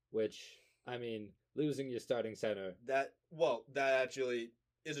 which I mean, losing your starting center. That actually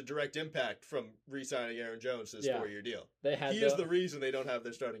is a direct impact from re-signing Aaron Jones to this Yeah. 4-year deal. They had He is the reason they don't have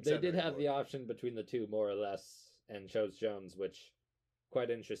their starting they center did have the anymore. option between the two, more or less, and chose Jones, which quite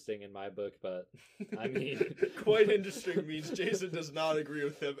interesting in my book. But I mean, quite interesting means Jason does not agree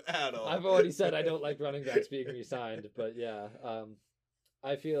with him at all. I've already said I don't like running backs being re-signed, but yeah,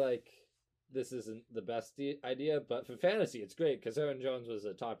 I feel like this isn't the best idea, but for fantasy, it's great because Aaron Jones was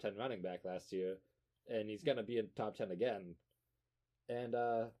a top 10 running back last year, and he's going to be in top 10 again. And,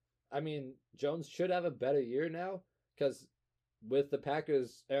 I mean, Jones should have a better year now because with the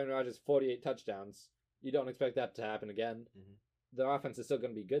Packers, Aaron Rodgers, 48 touchdowns, you don't expect that to happen again. Mhm. Their offense is still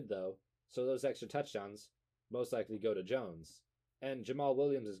going to be good, though, so those extra touchdowns most likely go to Jones. And Jamal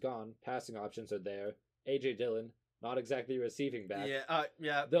Williams is gone. Passing options are there. A.J. Dillon, not exactly receiving back.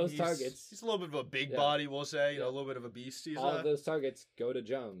 Yeah. Those targets. He's a little bit of a big Yeah. body, we'll say. Yeah. A little bit of a beast. He's All of those targets go to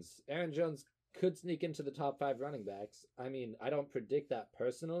Jones. Aaron Jones could sneak into the top 5 running backs. I mean, I don't predict that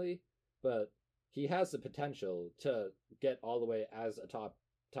personally, but he has the potential to get all the way as a top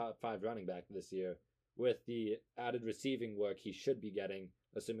 5 running back this year with the added receiving work he should be getting,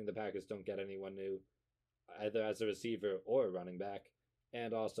 assuming the Packers don't get anyone new, either as a receiver or a running back,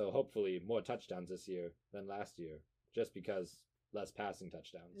 and also hopefully more touchdowns this year than last year, just because less passing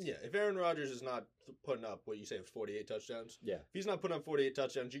touchdowns. Yeah, if Aaron Rodgers is not putting up what you say 48 touchdowns, Yeah. if he's not putting up 48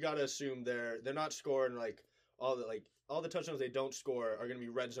 touchdowns, you got to assume they're not scoring all the touchdowns they don't score are going to be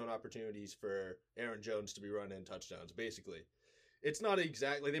red zone opportunities for Aaron Jones to be running in touchdowns. Basically, it's not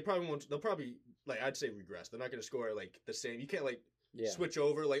exactly they'll probably I'd say regress. They're not going to score the same. You can't switch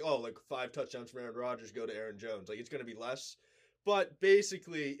over 5 touchdowns from Aaron Rodgers go to Aaron Jones. It's going to be less. But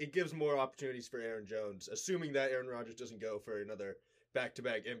basically, it gives more opportunities for Aaron Jones, assuming that Aaron Rodgers doesn't go for another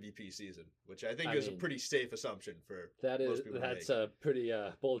back-to-back MVP season, which I think is a pretty safe assumption for most people. That's a pretty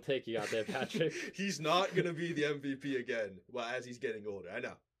bold take you out there, Patrick. He's not going to be the MVP again as he's getting older. I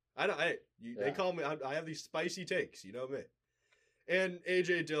know. Hey, they call me. I have these spicy takes. You know me. And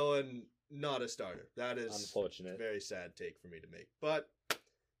A.J. Dillon, not a starter. That is unfortunate. A very sad take for me to make. But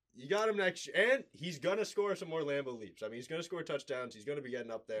you got him next year, and he's going to score some more Lambeau leaps. I mean, he's going to score touchdowns. He's going to be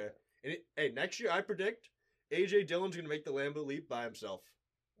getting up there. And next year, I predict A.J. Dillon's going to make the Lambeau leap by himself.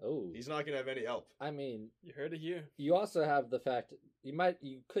 Oh. He's not going to have any help. I mean, You heard it here. you also have the fact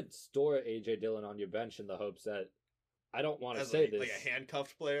you could store A.J. Dillon on your bench in the hopes that, I don't want to say this. Like a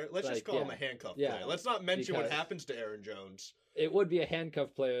handcuffed player. Let's just call him a handcuffed player. Let's not mention what happens to Aaron Jones. It would be a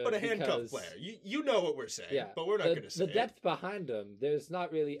handcuffed player. But a handcuffed player. You know what we're saying, but we're not going to say the depth behind him, there's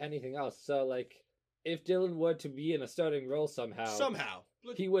not really anything else. So, if Dillon were to be in a starting role somehow,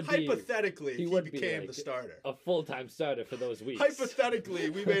 he would hypothetically, he became the starter. A full-time starter for those weeks. Hypothetically,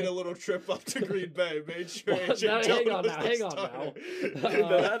 we made a little trip up to Green Bay, made sure AJ Dillon was the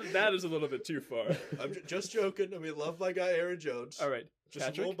starter. That is a little bit too far. I'm just joking. I mean, love my guy Aaron Jones. All right.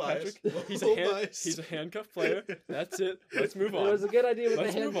 Just a little biased. He's a handcuffed player. That's it. Let's move on. It was a good idea with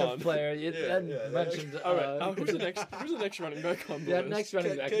the handcuffed player. You mentioned. All right. Who's the next running back on the list? Next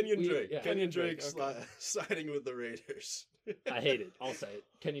running back. Kenyon Drake. Kenyon Drake signing with the Raiders. I hate it. I'll say it.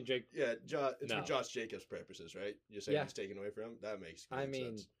 Kenyon Drake. Yeah, it's for Josh Jacobs' purposes, right? You're saying he's taken away from him? That makes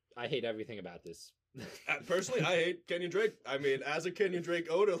sense. I hate everything about this. Personally, I hate Kenyon Drake. I mean, as a Kenyon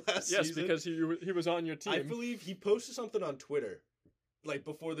Drake owner last season. Yes, because he was on your team. I believe he posted something on Twitter,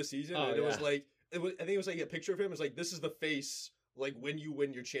 before the season, and it was I think it was a picture of him. It was this is the face, when you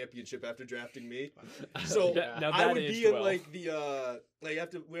win your championship after drafting me. So I would be in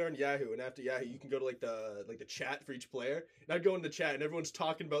we're on Yahoo, and after Yahoo you can go to the chat for each player, and I'd go in the chat and everyone's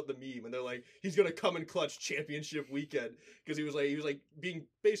talking about the meme, and they're like, he's gonna come in clutch championship weekend, because he was being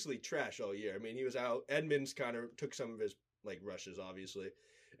basically trash all year. I mean, he was out. Edmonds kind of took some of his rushes, obviously,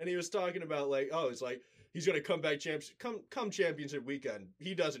 and he was talking about he's gonna come back come championship weekend.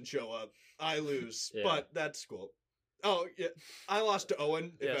 He doesn't show up. I lose, but that's cool. Oh yeah, I lost to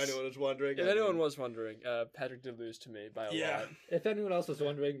Owen. If anyone was wondering. If anyone was wondering, Patrick did lose to me by a lot. If anyone else was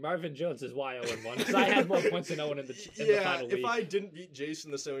wondering, Marvin Jones is why Owen won, because I had more points than Owen in the final week. If I didn't beat Jason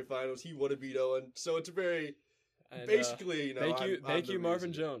in the semifinals, he would have beat Owen. So it's a very basically, thank you,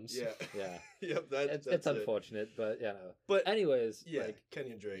 Marvin Jones. Yeah. Yep. It's unfortunate, but But anyways,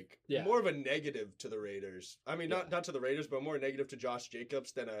 Kenyon Drake. More of a negative to the Raiders. I mean, not to the Raiders, but more negative to Josh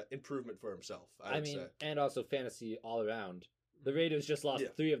Jacobs than an improvement for himself. I would say. And also fantasy all around. The Raiders just lost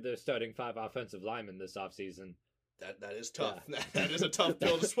 3 of their starting 5 offensive linemen this offseason. That is tough. Yeah. That is a tough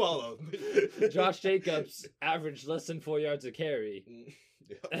pill to swallow. Josh Jacobs averaged less than 4 yards a carry.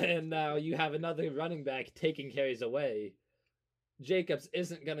 And now you have another running back taking carries away. Jacobs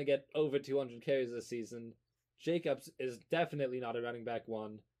isn't going to get over 200 carries this season. Jacobs is definitely not a running back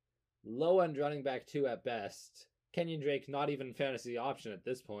 1. Low-end running back 2 at best. Kenyon Drake not even fantasy option at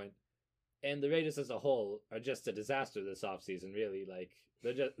this point. And the Raiders as a whole are just a disaster this offseason, really.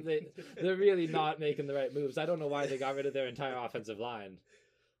 They're really not making the right moves. I don't know why they got rid of their entire offensive line.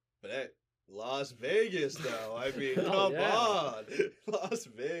 But hey, Las Vegas, though. I mean, come on. Las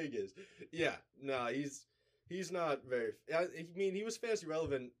Vegas. Yeah, no, he's not very... I mean, he was fantasy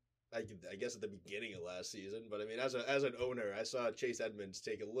relevant I guess at the beginning of last season, but I mean, as an owner, I saw Chase Edmonds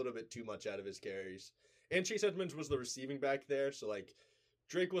take a little bit too much out of his carries, and Chase Edmonds was the receiving back there, so like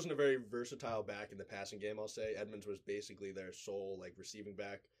Drake wasn't a very versatile back in the passing game. I'll say Edmonds was basically their sole like receiving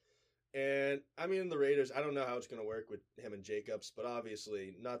back, and I mean the Raiders. I don't know how it's going to work with him and Jacobs, but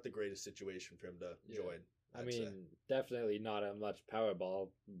obviously not the greatest situation for him to join. I mean, definitely not a much power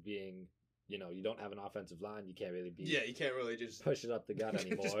ball being. You don't have an offensive line. You can't really be. Yeah, you can't really just push it up the gut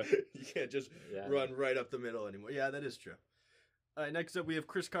anymore. You can't just run right up the middle anymore. Yeah, that is true. All right, next up we have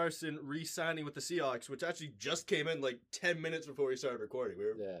Chris Carson re-signing with the Seahawks, which actually just came in like 10 minutes before we started recording.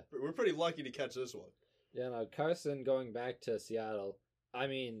 We're pretty lucky to catch this one. Yeah, no, Carson going back to Seattle. I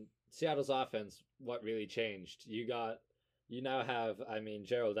mean, Seattle's offense, what really changed? You now have,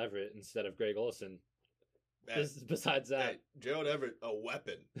 Gerald Everett instead of Greg Olsen. Besides that, hey, Gerald Everett, a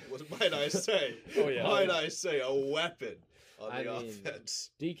weapon. What might I say? Oh yeah, I say a weapon on the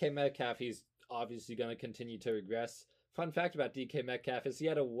offense. DK Metcalf, he's obviously going to continue to regress. Fun fact about DK Metcalf is he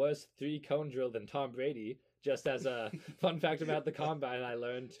had a worse 3-cone drill than Tom Brady. Just as a fun fact about the combine, I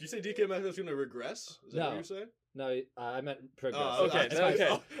learned. Did you say DK Metcalf's going to regress? Is that what you're saying? No, I meant progress. Okay.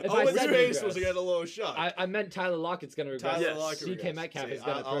 His face was getting a little shot. I meant Tyler Lockett's going to regress. Tyler Lockett DK Metcalf is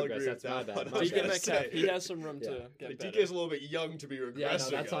going to progress. That's my bad. DK Metcalf, he has some room to get better. DK's a little bit young to be regressing. Yeah, no,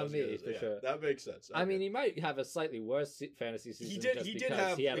 that's on me for sure. That makes sense. I mean, he might have a slightly worse fantasy season. He did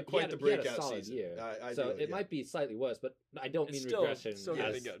have quite the breakout season. Year. So it might be slightly worse, but I don't mean regression.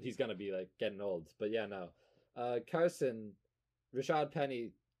 He's going to be like getting old. But yeah, no. Carson, Rashad Penny,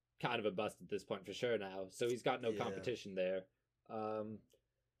 kind of a bust at this point for sure now, so he's got no competition there.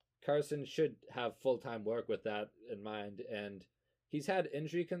 Carson should have full-time work with that in mind, and he's had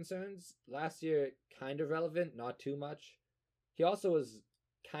injury concerns last year, kind of relevant, not too much. He also was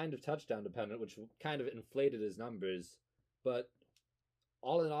kind of touchdown dependent, which kind of inflated his numbers, but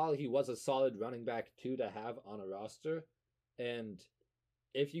all in all, he was a solid running back 2 to have on a roster, and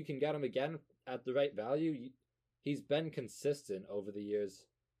if you can get him again at the right value, he's been consistent over the years.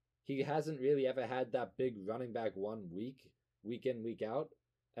 He hasn't really ever had that big running back 1 week in, week out.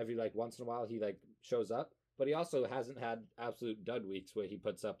 Every once in a while he shows up, but he also hasn't had absolute dud weeks where he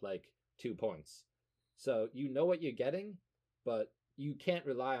puts up 2 points. So you know what you're getting, but you can't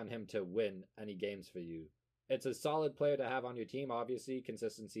rely on him to win any games for you. It's a solid player to have on your team. Obviously,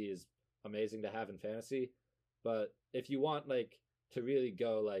 consistency is amazing to have in fantasy, but if you want to really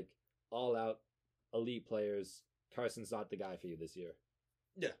go all out elite players, Carson's not the guy for you this year.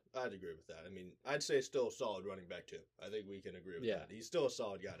 Yeah, I'd agree with that. I mean, I'd say still a solid running back too. I think we can agree with that. He's still a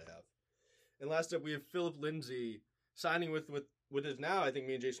solid guy to have. And last up, we have Philip Lindsay signing with his now, I think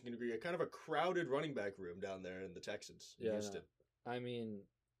me and Jason can agree, a kind of a crowded running back room down there in the Texans in Houston. No. I mean,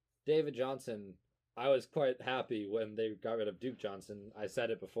 David Johnson, I was quite happy when they got rid of Duke Johnson. I said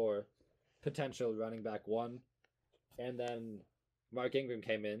it before, potential running back 1. And then Mark Ingram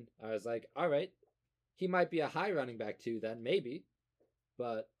came in. I was like, all right, he might be a high running back 2 then, maybe.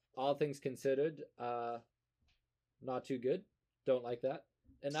 But all things considered, not too good. Don't like that.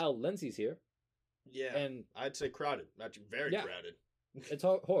 And now Lindsey's here. Yeah, and I'd say crowded. Not very crowded. It's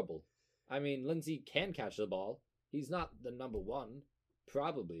horrible. I mean, Lindsey can catch the ball. He's not the number 1,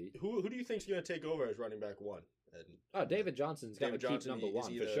 probably. Who do you think's going to take over as running back 1? David Johnson's going to keep number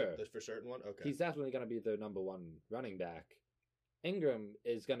 1 for sure. For certain one? Okay. He's definitely going to be their number 1 running back. Ingram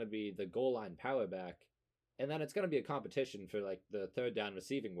is going to be the goal line power back. And then it's going to be a competition for the third down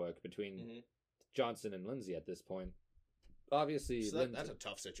receiving work between Johnson and Lindsey at this point. Obviously, so that's a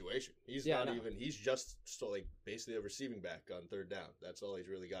tough situation. He's he's just basically a receiving back on third down. That's all he's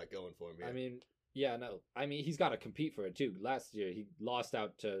really got going for him here. He's got to compete for it too. Last year, he lost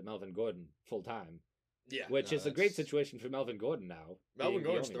out to Melvin Gordon full time. Yeah, which is a great situation for Melvin Gordon now. Melvin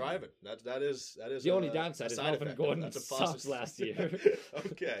Gordon's thriving. That is the only downside is Melvin Gordon sucked last year.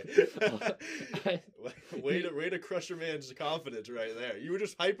 Okay, way to crush your man's confidence right there. You were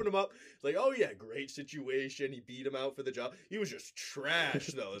just hyping him up, oh yeah, great situation. He beat him out for the job. He was just trash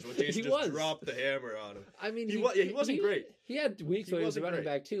though. Is when Jason dropped the hammer on him. I mean, he wasn't great. He had weeks where he was a running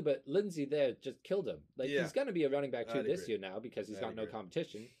back too, but Lindsey there just killed him. He's going to be a running back too this year now because he's got no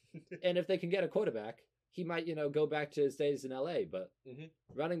competition. And if they can get a quarterback, he might, go back to his days in LA, but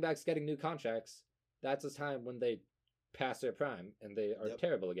running backs getting new contracts, that's a time when they pass their prime and they are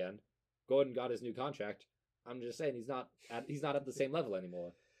terrible again. Gordon got his new contract. I'm just saying he's not at the same level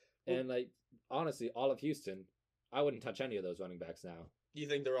anymore. Well, and honestly, all of Houston, I wouldn't touch any of those running backs now. You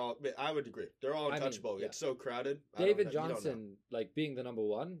think they're all? I would agree. They're all untouchable. It's so crowded. David Johnson, being the number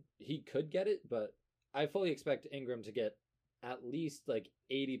 1, he could get it, but I fully expect Ingram to get at least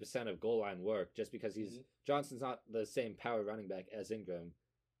 80% of goal line work just because Johnson's not the same power running back as Ingram.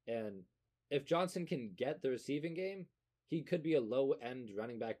 And if Johnson can get the receiving game, he could be a low end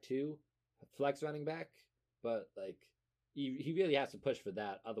running back too, flex running back. But like, he really has to push for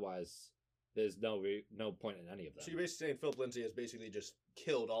that. Otherwise, there's no point in any of them. So you're basically saying Philip Lindsay has basically just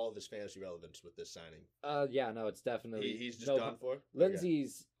killed all of his fantasy relevance with this signing. Yeah, no, it's definitely He's just done for.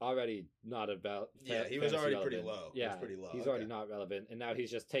 Lindsay's already not about. Yeah, he was already relevant. pretty low. Yeah, he was pretty low. He's already not relevant, and now he's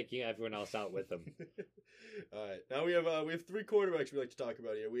just taking everyone else out with him. All right, now we have 3 quarterbacks we like to talk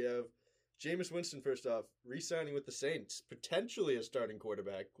about here. We have Jameis Winston first off, re-signing with the Saints, potentially a starting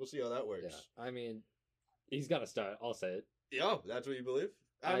quarterback. We'll see how that works. Yeah, I mean, he's gonna start. I'll say it. Yeah, that's what you believe.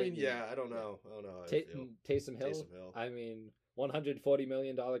 I mean, I don't know. I don't know how I feel. Taysom Hill. I mean, $140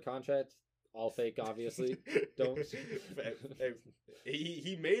 million contract. All fake, obviously. Don't.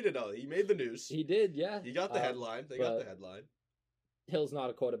 He made it all. He made the news. He did, yeah. He got the headline. They got the headline. Hill's not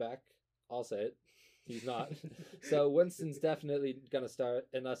a quarterback. I'll say it. He's not. So Winston's definitely gonna start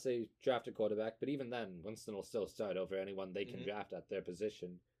unless they draft a quarterback. But even then, Winston will still start over anyone they can draft at their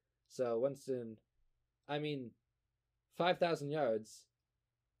position. So Winston, I mean, 5,000 yards.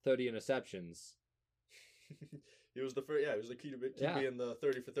 30 interceptions. He was the first. Yeah, he was the QB in the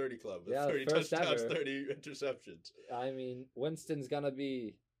 30 for 30 club with 30 touchdowns, ever. 30 interceptions. I mean, Winston's gonna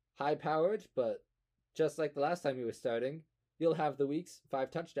be high powered, but just like the last time he was starting, you'll have the weeks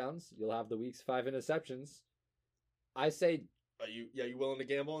 5 touchdowns. You'll have the weeks 5 interceptions. I say, are you willing to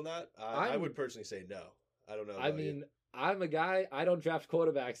gamble on that? I would personally say no. I don't know. I mean, I'm a guy. I don't draft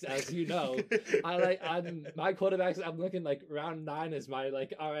quarterbacks, as you know. My quarterbacks. I'm looking like round 9 is my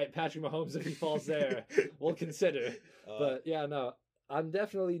all right, Patrick Mahomes if he falls there, we'll consider. But yeah, no, I'm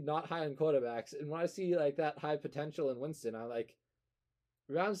definitely not high on quarterbacks. And when I see like that high potential in Winston, I'm like,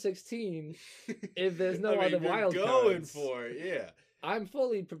 round 16. If there's no other wild cards, for it, yeah. I'm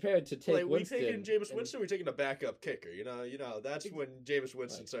fully prepared to take Winston. We taking Jameis Winston, we're taking a backup kicker. You know, that's when Jameis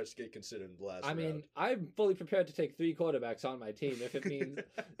Winston starts to get considered in the last round. I mean, I'm fully prepared to take 3 quarterbacks on my team if it means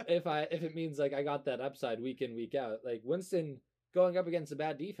if it means like I got that upside week in, week out. Like Winston going up against a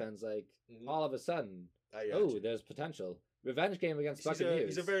bad defense, like all of a sudden, there's potential. Revenge game against Buccaneers.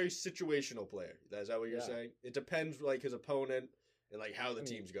 He's a very situational player. Is that what you're saying? It depends like his opponent. And like how the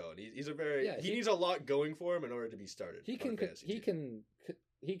team's going, he's a very he needs a lot going for him in order to be started. He can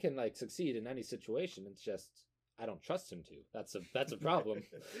like succeed in any situation. It's just I don't trust him to. That's a problem.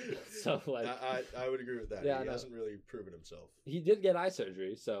 So like I would agree with that. He hasn't really proven himself. He did get eye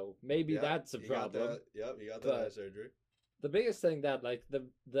surgery, so maybe that's a problem. He got that eye surgery. The biggest thing that like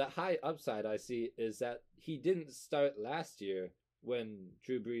the high upside I see is that he didn't start last year when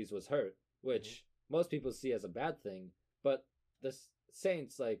Drew Brees was hurt, which most people see as a bad thing, but the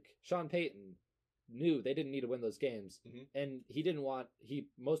Saints, like Sean Payton, knew they didn't need to win those games, and he didn't want.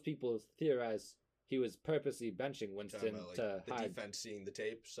 Most people theorize he was purposely benching Winston to the hide defense, seeing the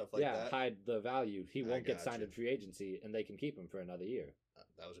tape, stuff like that. Hide the value. He won't get signed in free agency, and they can keep him for another year.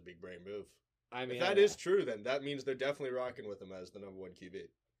 That was a big brain move. I mean, if that is true, then that means they're definitely rocking with him as the number 1 QB.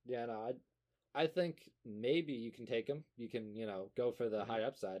 Yeah, no, I think maybe you can take him. You can, go for the high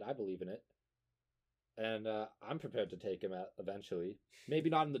upside. I believe in it. And I'm prepared to take him eventually. Maybe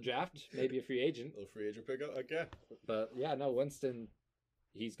not in the draft. Maybe a free agent. A little free agent pickup? Okay. But yeah, no, Winston,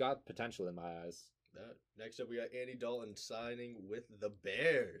 he's got potential in my eyes. Next up, we got Andy Dalton signing with the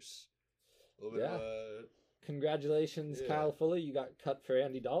Bears. A little bit Congratulations, Kyle Fuller. You got cut for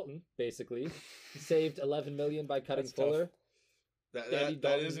Andy Dalton, basically. Saved $11 million by cutting Fuller.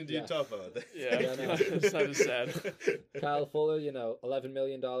 That is indeed tough. It's not as sad. Kyle Fuller, $11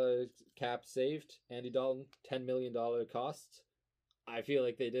 million cap saved. Andy Dalton, $10 million cost. I feel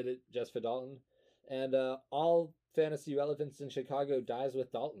like they did it just for Dalton. And all fantasy relevance in Chicago dies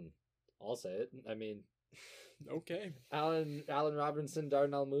with Dalton. I'll say it. I mean, okay. Allen Robinson,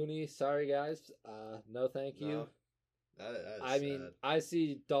 Darnell Mooney. Sorry, guys. No, thank you. No. I mean, I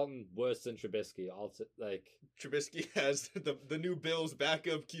see Dalton worse than Trubisky. Also, like Trubisky has the new Bills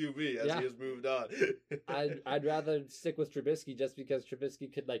backup QB as he has moved on. I'd rather stick with Trubisky just because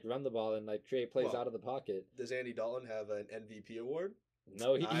Trubisky could like run the ball and like create plays out of the pocket. Does Andy Dalton have an MVP award?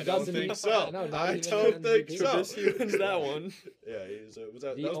 No, he doesn't. Don't think so. No, I don't think so. Trubisky wins that one. Yeah, that was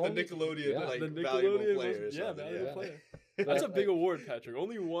the Nickelodeon valuable player. Valuable player. That's a big award, Patrick.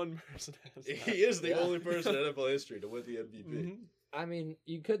 Only one person has that. He is the only person in NFL history to win the MVP. I mean,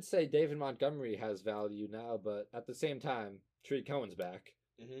 you could say David Montgomery has value now, but at the same time, Tariq Cohen's back.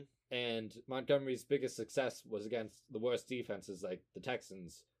 And Montgomery's biggest success was against the worst defenses like the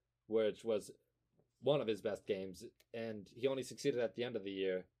Texans, which was one of his best games. And he only succeeded at the end of the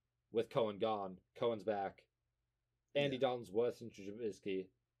year with Cohen gone. Cohen's back. Andy Dalton's worse than Trubisky.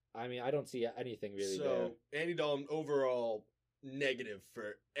 I mean, I don't see anything really there. So, Andy Dalton overall negative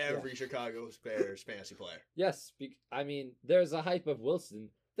for every Chicago Bears fantasy player. Yes, I mean, there's a hype of Wilson.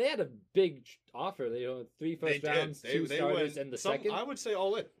 They had a big offer. 3 first rounds, 2 starters, and the second. I would say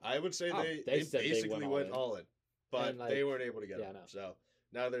all in. I would say they basically went all in, but they weren't able to get him. No. So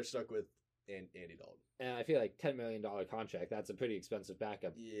now they're stuck with Andy Dalton. And I feel like $10 million contract. That's a pretty expensive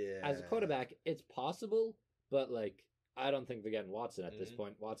backup. Yeah. As a quarterback, it's possible, but like I don't think they're getting Watson at this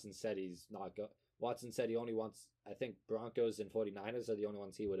point. Watson said he's not Watson said he only wants. I think Broncos and 49ers are the only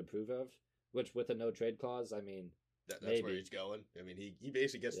ones he would approve of. Which with a no trade clause, I mean. That's maybe. Where he's going. I mean, he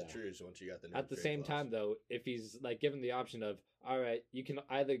basically gets to choose once you got the no At the trade same clause. time, though, if he's like given the option of, all right, you can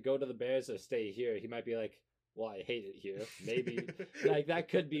either go to the Bears or stay here, he might be like, well, I hate it here. Maybe like that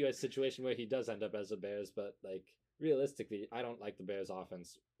could be a situation where he does end up as a Bears, but like realistically, I don't like the Bears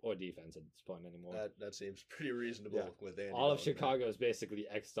offense or defense at this point anymore. That seems pretty reasonable with Andy. All of Chicago is basically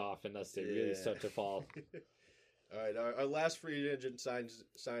X'd off unless they really start to fall. All right, our last free agent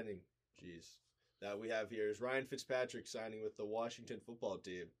signing, that we have here is Ryan Fitzpatrick signing with the Washington Football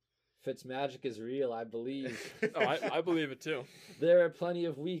Team. Fitzmagic is real, I believe. I believe it too. There are plenty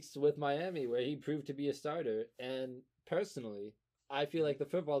of weeks with Miami where he proved to be a starter, and personally, I feel like the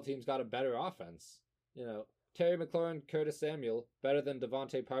football team's got a better offense. You know, Terry McLaurin, Curtis Samuel, better than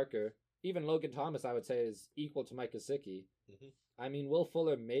Devontae Parker. Even Logan Thomas, I would say, is equal to Mike Gesicki. I mean, Will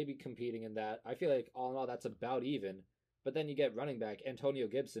Fuller may be competing in that. I feel like all in all, that's about even. But then you get running back Antonio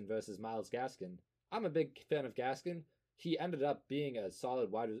Gibson versus Myles Gaskin. I'm a big fan of Gaskin. He ended up being a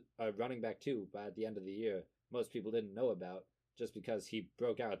solid running back too by the end of the year. Most people didn't know about just because he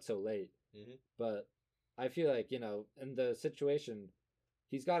broke out so late. But I feel like, you know, in the situation,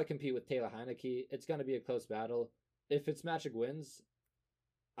 he's got to compete with Taylor Heineke. It's going to be a close battle. If Fitzmagic wins,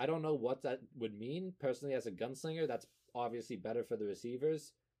 I don't know what that would mean. Personally, as a gunslinger, that's obviously better for the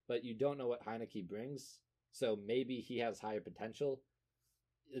receivers, but you don't know what Heineke brings. So maybe he has higher potential.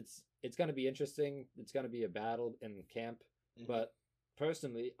 It's going to be interesting. It's going to be a battle in camp. But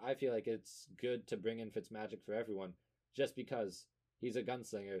personally, I feel like it's good to bring in Fitzmagic for everyone just because he's a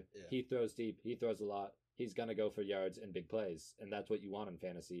gunslinger. Yeah. He throws deep. He throws a lot. He's going to go for yards and big plays, and that's what you want in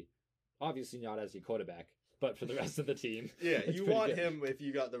fantasy. Obviously not as your quarterback, but for the rest of the team. Yeah, you want him if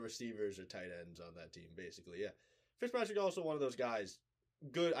you got the receivers or tight ends on that team, basically. Yeah. Fitzmagic also one of those guys.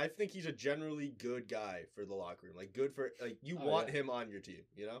 Good. I think he's a generally good guy for the locker room. Like, good for, like, you want him on your team,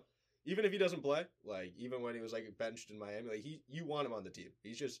 you know? Even if he doesn't play, like, even when he was, like, benched in Miami, like, you want him on the team.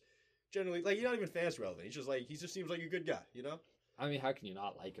 He's just generally, like, he's not even fantasy relevant. He's just, like, he just seems like a good guy, you know? I mean, how can you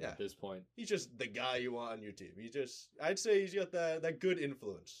not like him at this point? He's just the guy you want on your team. I'd say he's got that good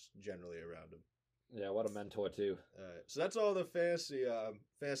influence generally around him. Yeah, what a mentor, too. So that's all the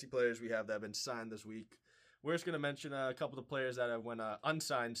fantasy players we have that have been signed this week. We're just going to mention a couple of players that have went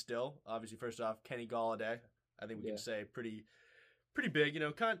unsigned still. Obviously, first off, Kenny Golladay. I think we can say pretty big, you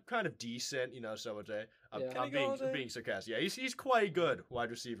know, kind of decent, you know, some would say. I'm being sarcastic. Yeah, he's quite good wide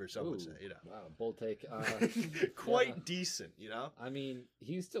receiver, some would say, you know. Wow, bold take. Quite decent, you know. I mean,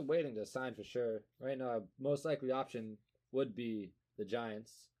 he's still waiting to sign for sure. Right now, most likely option would be the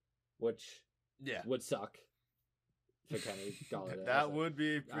Giants, which would suck for Kenny Golladay. That would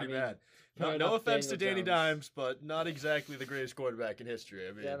be pretty bad. No offense to Danny Dimes, but not exactly the greatest quarterback in history.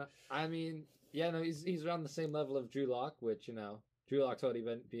 He's around the same level of Drew Lock, which, you know, Drew Lock's already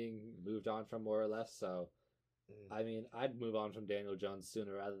been being moved on from more or less. So, I mean, I'd move on from Daniel Jones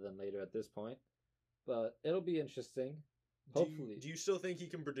sooner rather than later at this point. But it'll be interesting. Hopefully. Do you still think he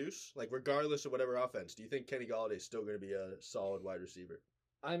can produce? Like, regardless of whatever offense, do you think Kenny Golladay is still going to be a solid wide receiver?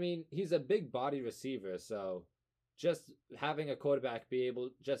 I mean, he's a big body receiver, so just having a quarterback be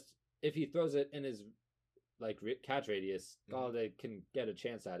able if he throws it in his like catch radius, Golladay can get a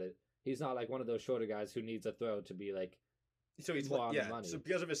chance at it. He's not like one of those shorter guys who needs a throw to be like. So he's more on the money. So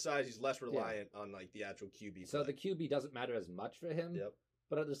because of his size, he's less reliant on like the actual QB. So the QB doesn't matter as much for him. Yep.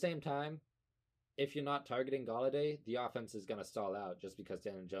 But at the same time, if you're not targeting Golladay, the offense is going to stall out just because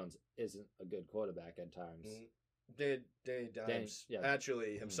Daniel Jones isn't a good quarterback at times. Danny Dimes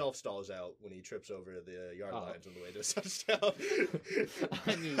actually himself stalls out when he trips over the yard lines on the way to a touchdown.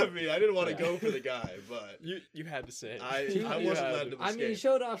 I mean, I didn't want to go for the guy, but you had to say it. I wasn't letting him escape. I mean, he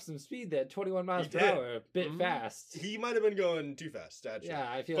showed off some speed there, 21 miles per hour, a bit fast. He might have been going too fast, actually. Yeah,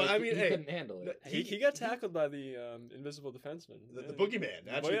 I feel like he couldn't handle it. He got tackled by the invisible defenseman. The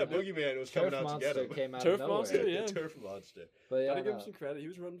boogeyman. Actually, the boogeyman was coming out to get him. Came out Turf of monster, nowhere. The turf monster. But gotta give him some credit. He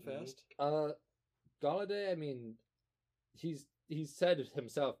was running fast. Golladay, I mean, he's said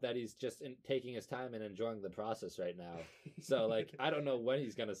himself that he's just taking his time and enjoying the process right now. So, like, I don't know when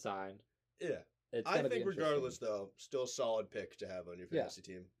he's going to sign. Yeah. I think regardless, though, still a solid pick to have on your fantasy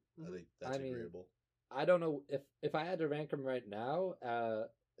team. I think that's agreeable. I don't know if I had to rank him right now.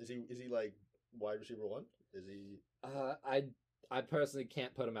 Is he like wide receiver 1? Is he? I personally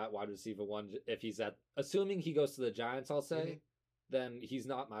can't put him at wide receiver 1 if he's at. Assuming he goes to the Giants, I'll say, then he's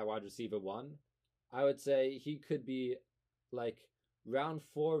not my wide receiver 1. I would say he could be like round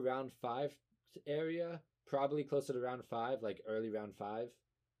 4, round 5 area, probably closer to round 5, like early round 5.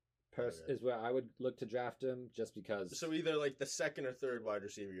 Is where I would look to draft him, just because. So either like the second or third wide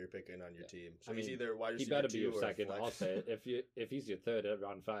receiver you're picking on your team. So he's either wide receiver. He better 2 be your or second. flex. I'll say it. If he's your third at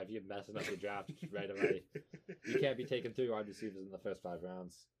round 5, you're messing up your draft right away. You can't be taking 3 wide receivers in the first 5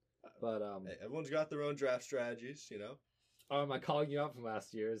 rounds. But hey, everyone's got their own draft strategies, you know. Oh, am I calling you out from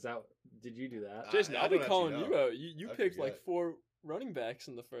last year? Did you do that? Jason, I I'll be don't calling actually you know. out. You I picked forget. like 4 running backs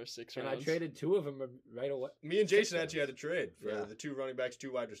in the first 6 And rounds. I traded 2 of them right away. Me and Jason 6 actually had to trade for Yeah. the 2 running backs,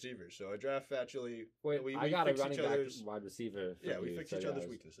 2 wide receivers. So our draft actually. Wait, we I got a fixed running each back other's- wide receiver. Yeah, from we you, fixed so each yeah, other's it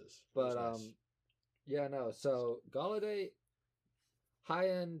was- weaknesses. It But was nice. yeah, no. So Galladay, high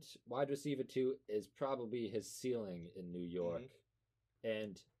end wide receiver 2 is probably his ceiling in New York,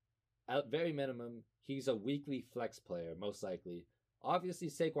 and at very minimum, he's a weekly flex player, most likely. Obviously,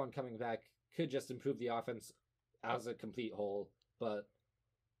 Saquon coming back could just improve the offense as a complete whole, but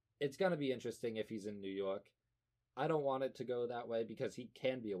it's gonna be interesting if he's in New York. I don't want it to go that way because he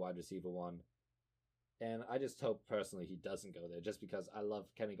can be a wide receiver 1. And I just hope personally he doesn't go there, just because I love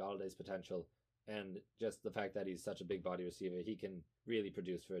Kenny Galladay's potential and just the fact that he's such a big body receiver. He can really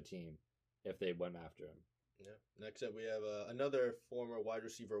produce for a team if they went after him. Yeah. Next up, we have another former wide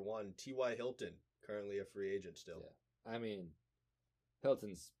receiver 1, T.Y. Hilton, currently a free agent still. Yeah. I mean,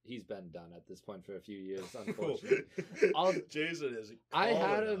 he's been done at this point for a few years, unfortunately. Jason is. I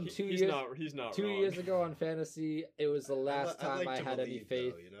had calling him out. 2 He's years. He's not 2 wrong. years ago on fantasy, it was the last I'd time like I to had any believe,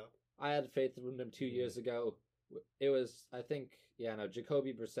 faith. though, you know? I had faith in him 2 years ago. It was, I think,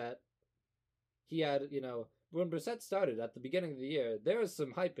 Jacoby Brissett. He had, when Brissett started at the beginning of the year, there was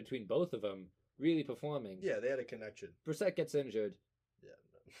some hype between both of them really performing. Yeah, they had a connection. Brissett gets injured,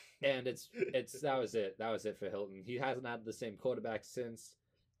 Yeah. and it's that was it. That was it for Hilton. He hasn't had the same quarterback since,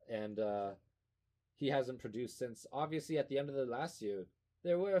 and he hasn't produced since. Obviously, at the end of the last year,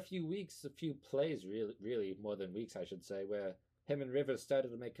 there were a few plays, really more than weeks, I should say, where him and Rivers started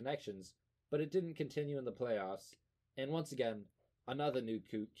to make connections, but it didn't continue in the playoffs. And once again, another new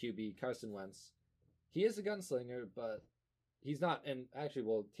QB, Carson Wentz. He is a gunslinger, but he's not. And actually,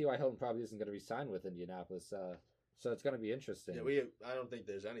 T.Y. Hilton probably isn't going to resign with Indianapolis, so it's going to be interesting. Yeah, I don't think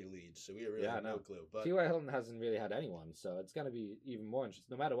there's any leads, so we really have no clue. But T.Y. Hilton hasn't really had anyone, so it's going to be even more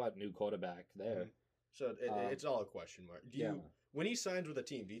interesting. No matter what, new quarterback there. So it's all a question mark. When he signs with a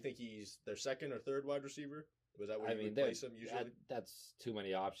team, do you think he's their second or third wide receiver? Was that where you would place him usually? That's too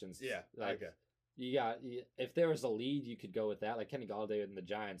many options. Yeah. Like, okay. If there was a lead, you could go with that. Like Kenny Galladay and the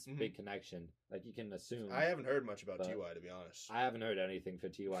Giants, big connection. Like you can assume. I haven't heard much about T.Y. to be honest. I haven't heard anything for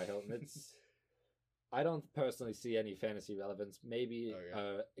T.Y. Hilton. I don't personally see any fantasy relevance. Maybe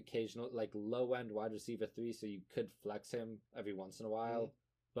occasional, like low end wide receiver 3, so you could flex him every once in a while.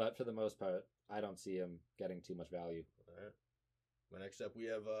 But for the most part, I don't see him getting too much value. All right. Well, next up, we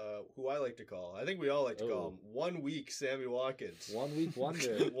have who I like to call. I think we all like to call him 1 week Sammy Watkins. 1 week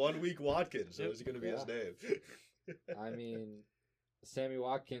wonder. 1 week Watkins. So is going to be his name. I mean, Sammy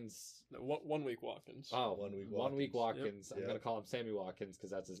Watkins. No, 1 week Watkins. Oh, 1 week 1 week Watkins. Yep. I'm going to call him Sammy Watkins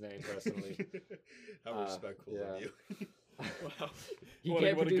because that's his name personally. How respectful of you. Wow. He What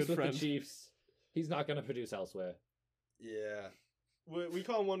can't a produce good with friend. the Chiefs. He's not going to produce elsewhere. Yeah. We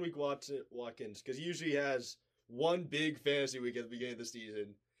call him 1 week Watkins because he usually has one big fantasy week at the beginning of the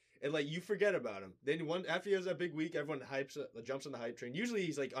season. And like you forget about him. Then after he has that big week, everyone jumps on the hype train. Usually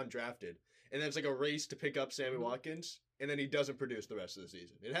he's like undrafted. And then it's like a race to pick up Sammy Watkins. And then he doesn't produce the rest of the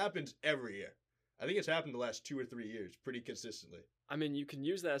season. It happens every year. I think it's happened the last 2 or 3 years pretty consistently. I mean, you can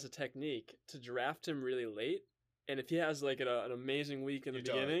use that as a technique to draft him really late. And if he has like an amazing week in the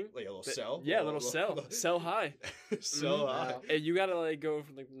beginning, like a little sell? Yeah, a little sell. Sell high. Sell high. And you got to like go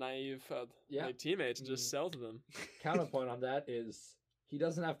from like naive Yeah. like, teammates and just sell to them. Counterpoint on that is he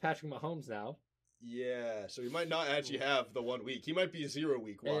doesn't have Patrick Mahomes now. Yeah, so he might not actually have the 1 week. He might be 0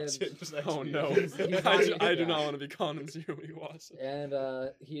 week Watkins. Oh no, He's not I do even- not want to be calling him 0 week Watson. And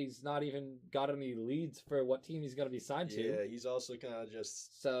he's not even got any leads for what team he's going to be signed to. Yeah, he's also kind of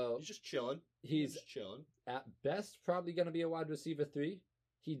just So he's just chilling. he's just chilling. at best probably going to be a wide receiver 3.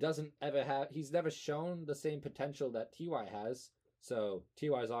 He's never shown the same potential that T.Y. has. So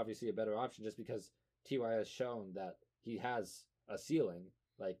T.Y. is obviously a better option just because T.Y. has shown that he has a ceiling.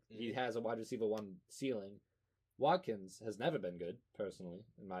 Like, he has a wide receiver 1 ceiling. Watkins has never been good, personally,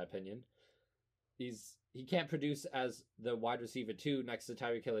 in my opinion. He can't produce as the wide receiver 2 next to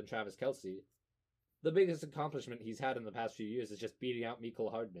Tyreek Hill and Travis Kelce. the biggest accomplishment he's had in the past few years is just beating out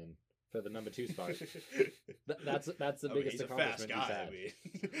Mecole Hardman for the number 2 spot. That's the biggest accomplishment he's had.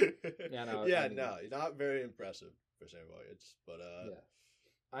 Yeah, no, yeah, I mean, no, not very impressive for Sam Boyards, but yeah.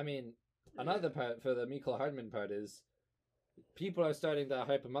 I mean, another part for the Mecole Hardman part is people are starting to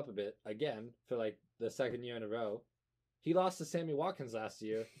hype him up a bit again for like the second year in a row. He lost to Sammy Watkins last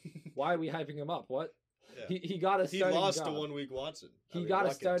year. Why are we hyping him up? What? Yeah. He got a starting He lost job. to 1 week Watson. He got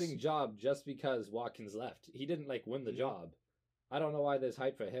a starting job just because Watkins left. He didn't like win the job. I don't know why there's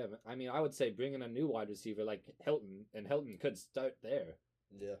hype for him. I mean, I would say bring in a new wide receiver like Hilton, and Hilton could start there.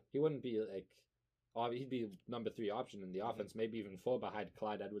 Yeah. He wouldn't be like, he'd be number 3 option in the offense, maybe even 4 behind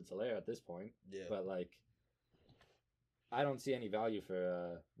Clyde Edwards-Helaire at this point. Yeah. But like, I don't see any value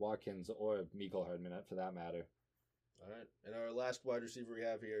for Watkins or Mecole Hardman for that matter. All right, and our last wide receiver we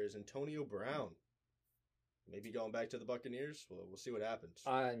have here is Antonio Brown. Maybe going back to the Buccaneers. We'll see what happens.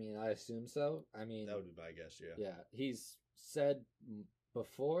 I mean, I assume so. I mean, that would be my guess. Yeah. Yeah, he's said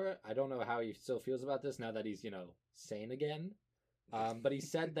before. I don't know how he still feels about this now that he's sane again. But he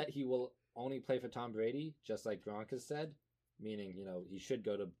said that he will only play for Tom Brady, just like Gronk has said, meaning he should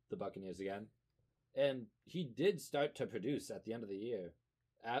go to the Buccaneers again. And he did start to produce at the end of the year.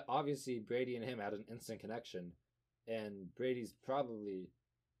 Obviously, Brady and him had an instant connection. And Brady's probably,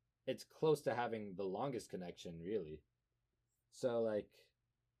 it's close to having the longest connection, really. So, like,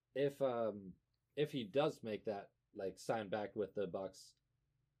 if he does make that, like, sign back with the Bucs,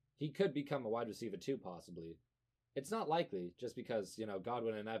 he could become a wide receiver too, possibly. It's not likely, just because,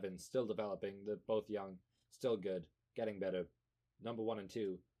 Godwin and Evans still developing, they're both young, still good, getting better, number 1 and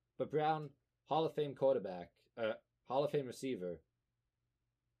 2. But Brown, Hall of Fame quarterback, Hall of Fame receiver,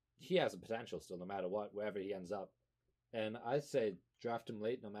 he has the potential still, no matter what, wherever he ends up. And I say draft him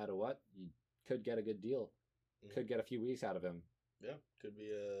late no matter what. You could get a good deal. Could get a few weeks out of him. Yeah, could be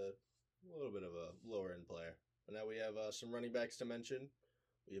a little bit of a lower-end player. But now we have some running backs to mention.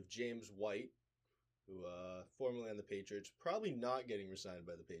 We have James White, who formerly on the Patriots, probably not getting re-signed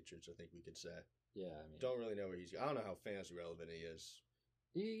by the Patriots, I think we could say. Yeah, I mean, don't really know where I don't know how fantasy relevant he is.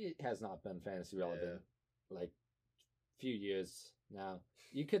 He has not been fantasy relevant, like, few years now.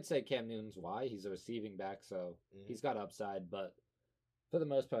 You could say Cam Newton's why. He's a receiving back, so he's got upside, but for the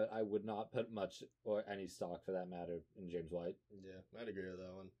most part, I would not put much or any stock, for that matter, in James White. Yeah, I'd agree with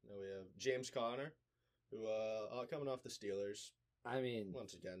that one. Now we have James Conner, who coming off the Steelers. I mean,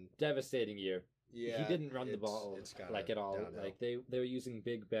 once again, devastating year. Yeah, he didn't run the ball like at all. Downhill. Like they were using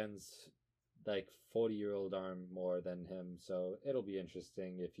Big Ben's like 40-year-old arm more than him, so it'll be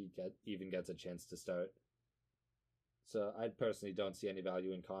interesting if he even gets a chance to start. So I personally don't see any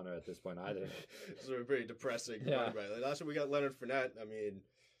value in Conner at this point either. So we're pretty depressing. Yeah. Like, last week we got Leonard Fournette. I mean,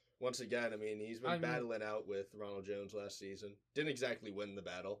 once again, he's been battling out with Ronald Jones last season. Didn't exactly win the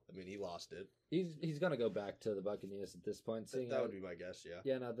battle. He lost it. He's gonna go back to the Buccaneers at this point. That would be my guess. Yeah.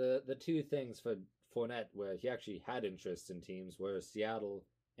 Yeah. Now the two things for Fournette where he actually had interest in teams were Seattle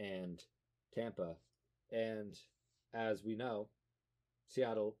and Tampa, and as we know,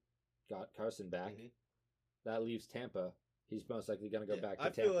 Seattle got Carson back. Mm-hmm. That leaves Tampa. He's most likely going to go back to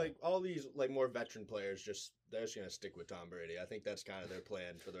Tampa. I feel like all these more veteran players they're just going to stick with Tom Brady. I think that's kind of their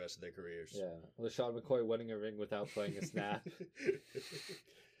plan for the rest of their careers. Yeah, LaShawn McCoy winning a ring without playing a snap.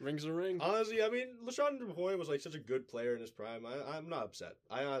 Ring's a ring. Honestly, LaShawn McCoy was such a good player in his prime. I'm not upset.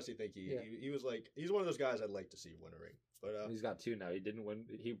 I honestly think he was he's one of those guys I'd like to see win a ring. But he's got 2 now. He didn't win.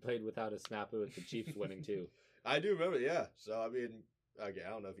 He played without a snapper with the Chiefs winning 2. I do remember, yeah. So okay, I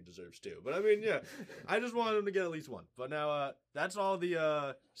don't know if he deserves 2, but yeah, I just wanted him to get at least 1. But now that's all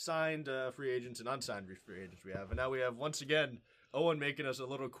the signed free agents and unsigned free agents we have. And now we have, once again, Owen making us a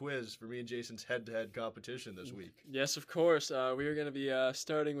little quiz for me and Jason's head-to-head competition this week. Yes, of course. We are going to be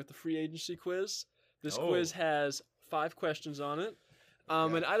starting with the free agency quiz. This quiz has 5 questions on it.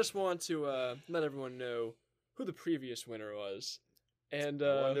 And I just want to let everyone know who the previous winner was. And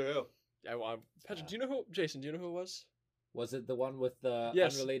I wonder who. Patrick, do you know who? Jason, do you know who it was? Was it the one with the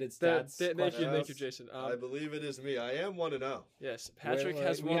yes, unrelated stats? Thank you, Jason. I believe it is me. I am 1-0. Yes, Patrick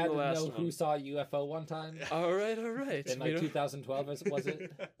has won the last one. We had to know who saw a UFO one time. All right. In 2012, was it?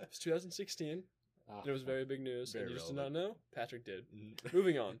 It was 2016. It was very big news, and you just did not know? Patrick did. Mm-hmm.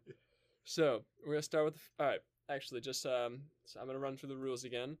 Moving on. So, we're going to start with... all right, actually, just... so I'm going to run through the rules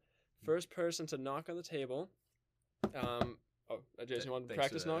again. First person to knock on the table... Jason, you want to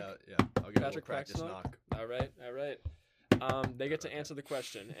practice knock? Yeah, I'll get Patrick practice knock. All right. They get to answer the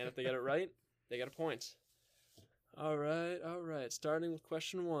question, and if they get it right, they get a point. All right. Starting with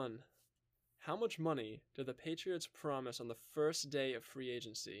question 1. How much money did the Patriots promise on the first day of free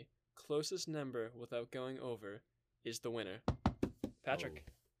agency? Closest number without going over is the winner. Patrick.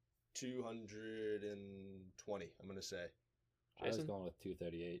 220, I'm going to say. I was Jason? going with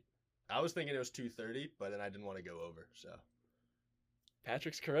 238. I was thinking it was 230, but then I didn't want to go over, so.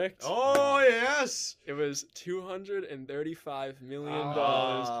 Patrick's correct. Oh, yes! It was $235 million.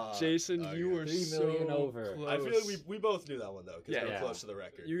 Ah, Jason, okay. you were 3 so million over. close. I feel like we both knew that one, though, because Yeah. we were Yeah. close to the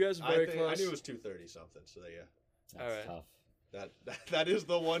record. You guys were very close. I knew it was 230 something, so yeah. That's Alright. tough. That is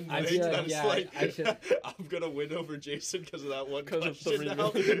the one I thing feel like, that's yeah, like, I should- I'm going to win over Jason because of that one 'Cause of question $3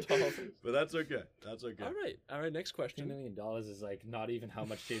 now. million. But that's okay. That's okay. All right. Next $2 question. million is like not even how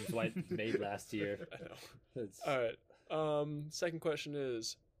much James White made last year. I know. It's, All right. Second question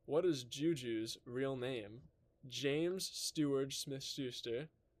is, what is Juju's real name? James Stewart Smith Schuster.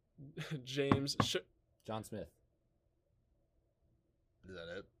 James. John Smith. Is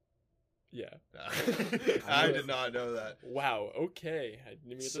that it? Yeah. I did not know that. Wow. Okay. I didn't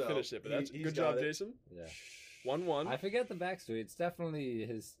even get to So, finish it, but that's he's good got job, it. Jason. Yeah. 1-1. I forget the backstory. It's definitely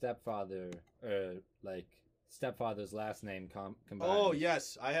his stepfather, like stepfather's last name combined. Oh,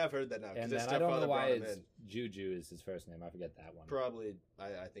 yes. I have heard that now. 'cause And his then I don't stepfather know why brought him it's in. Juju is his first name. I forget that one. Probably, I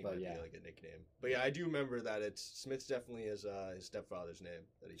think But might yeah. be like a nickname. But yeah, I do remember that it's Smith's definitely his stepfather's name.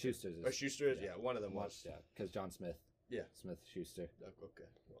 That he Schuster's. Or Schuster's, yeah. yeah, one of them was. Yeah, because John Smith. Yeah. Smith Schuster. Okay.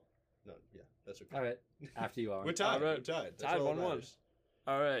 Well, no, yeah, that's okay. All right. After you are. We're tied. All right. We're tied. That's Tied, all that 1-1. matters.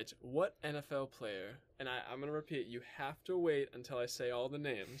 All right. What NFL player? And I'm gonna repeat. You have to wait until I say all the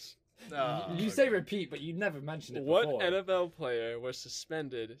names. You say repeat, but you never mentioned it What before. NFL player was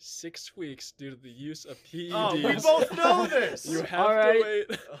suspended 6 weeks due to the use of PEDs? Oh, we both know this. You have All to right.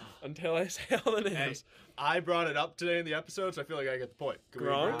 wait until I say all the names. I brought it up today in the episode, so I feel like I get the point. Can we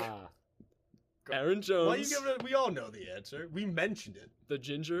Gronk? agree? Ah, Aaron Jones, Why you giving it? We all know the answer. We mentioned it. the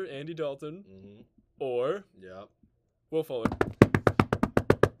Ginger Andy Dalton, Mm-hmm. or Yep. Will Fuller.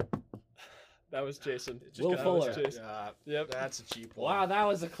 That was Jason. It Will got- Fuller. Jason. Yep. That's a cheap one. wow, that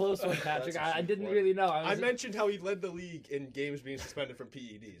was a close one, Patrick. That's a I cheap didn't one. really know. I was- mentioned how he led the league in games being suspended from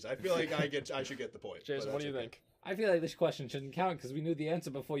PEDs. I feel like I should get the point. Jason, but what do you that's think? I feel like this question shouldn't count because we knew the answer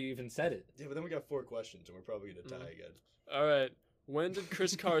before you even said it. Yeah, but then we got 4 questions, and we're probably gonna tie again. All right. When did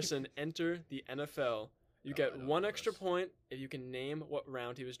Chris Carson enter the NFL? You Oh, get I don't one know extra this. point if you can name what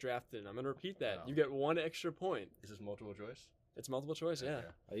round he was drafted in. I'm going to repeat that. Oh. You get 1 extra point. Is this multiple choice? It's multiple choice, yeah. Okay.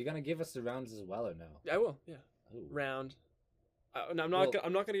 Are you gonna give us the rounds as well or no? I will, yeah. Ooh. Round. No, I'm Well- not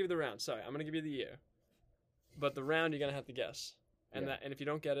going to give you the round. Sorry. I'm going to give you the year. But the round you're going to have to guess. And Yeah. and if you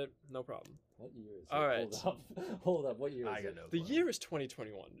don't get it, no problem. What year is it? All right. Hold up. Hold up. What year is I got it? no. The clue. year is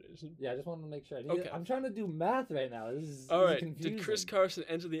 2021, Jason. Yeah, I just wanted to make sure. Okay. I'm trying to do math right now. This is All this is right. confusing. Did Chris Carson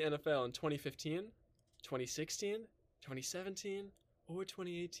enter the NFL in 2015, 2016, 2017, or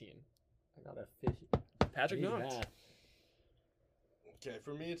 2018? I got a fish. Patrick Need Knox. math. Okay,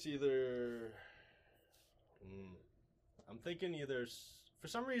 for me it's either. I'm thinking either. For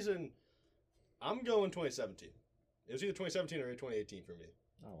some reason, I'm going 2017. It was either 2017 or 2018 for me.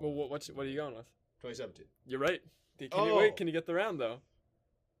 Oh, Well, what are you going with? 2017. You're right. Can you Oh. wait? Can you get the round though?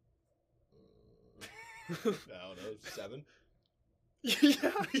 I don't know, 7.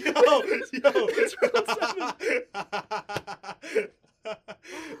 Yeah. Yo. It's round 7.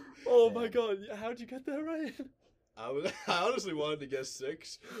 Oh my god! How'd you get that right? I honestly wanted to guess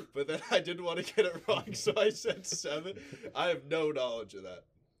 6, but then I didn't want to get it wrong, so I said 7. I have no knowledge of that.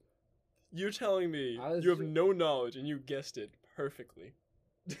 You're telling me I was you have ju- no knowledge and you guessed it perfectly.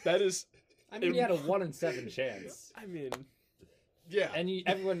 That is, I mean, you had a 1 in 7 chance, I mean, Yeah. and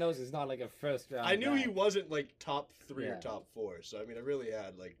everyone knows it's not like a first round. I knew he back. wasn't like top 3 or Yeah. top 4, so I mean, I really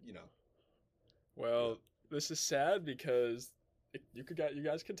had like, you know. well, this is sad because you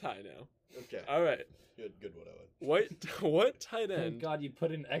guys can tie now. Okay. All right. Good one, Owen. What tight Thank end? God you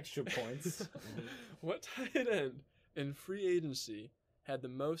put in extra points. What tight end in free agency had the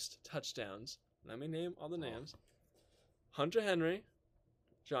most touchdowns? Let me name all the names. Hunter Henry,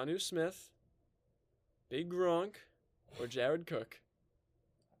 Jonnu Smith, Big Gronk, or Jared Cook.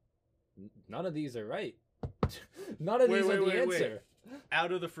 None of these are right. None of these are the answer.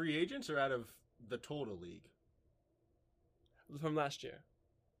 Out of the free agents or out of the total league? From last year.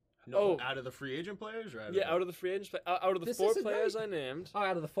 No, Oh. out of the free agent players or Out of the free agents, out of the This 4 isn't players right. I named, Oh,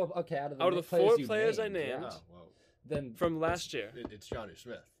 out of the 4. Okay, out of the Out of the players 4 you players I named, named. yeah. Oh, well. Then from last year. It's Jonnu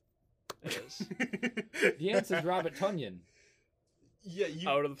Smith. It is. the answer is Robert Tunyon. Yeah,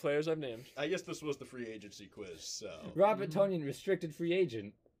 Out of the players I've named. I guess this was the free agency quiz, so. Robert Tunyon, restricted free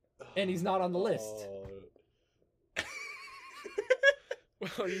agent, and he's not on the list.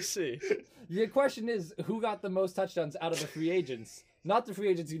 Well, you see. The question is, who got the most touchdowns out of the free agents? Not the free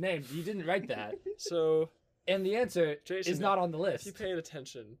agents you named. You didn't write that. So, And the answer Jason, is not on the if list. you paid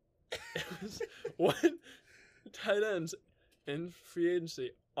attention, it was what tight ends in free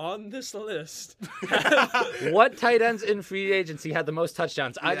agency on this list. What tight ends in free agency had the most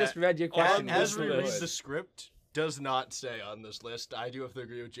touchdowns? I Yeah. just read your question. As this we read list. the script, does not say on this list. I do have to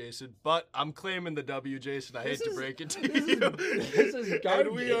agree with Jason, but I'm claiming the W, Jason. I hate to break it to you. This is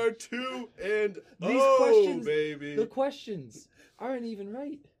And we are garbage. 2-0, These questions, baby. the questions aren't even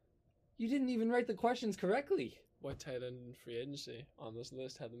right. You didn't even write the questions correctly. What tight end in free agency on this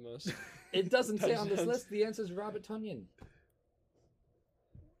list had the most? It doesn't say on this Touchdowns. list. The answer is Robert Tonyan.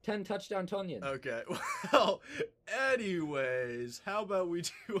 10 touchdown Tonyan. Okay, well, anyways, how about we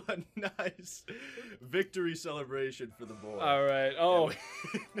do a nice victory celebration for the boy? All right. Oh,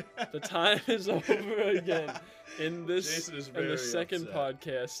 the time is over again in this Jason is in very the second upset.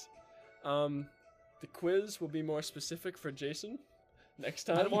 podcast. The quiz will be more specific for Jason next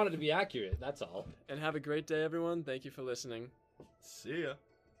I time. don't want it to be accurate. That's all. And have a great day, everyone. Thank you for listening. See ya.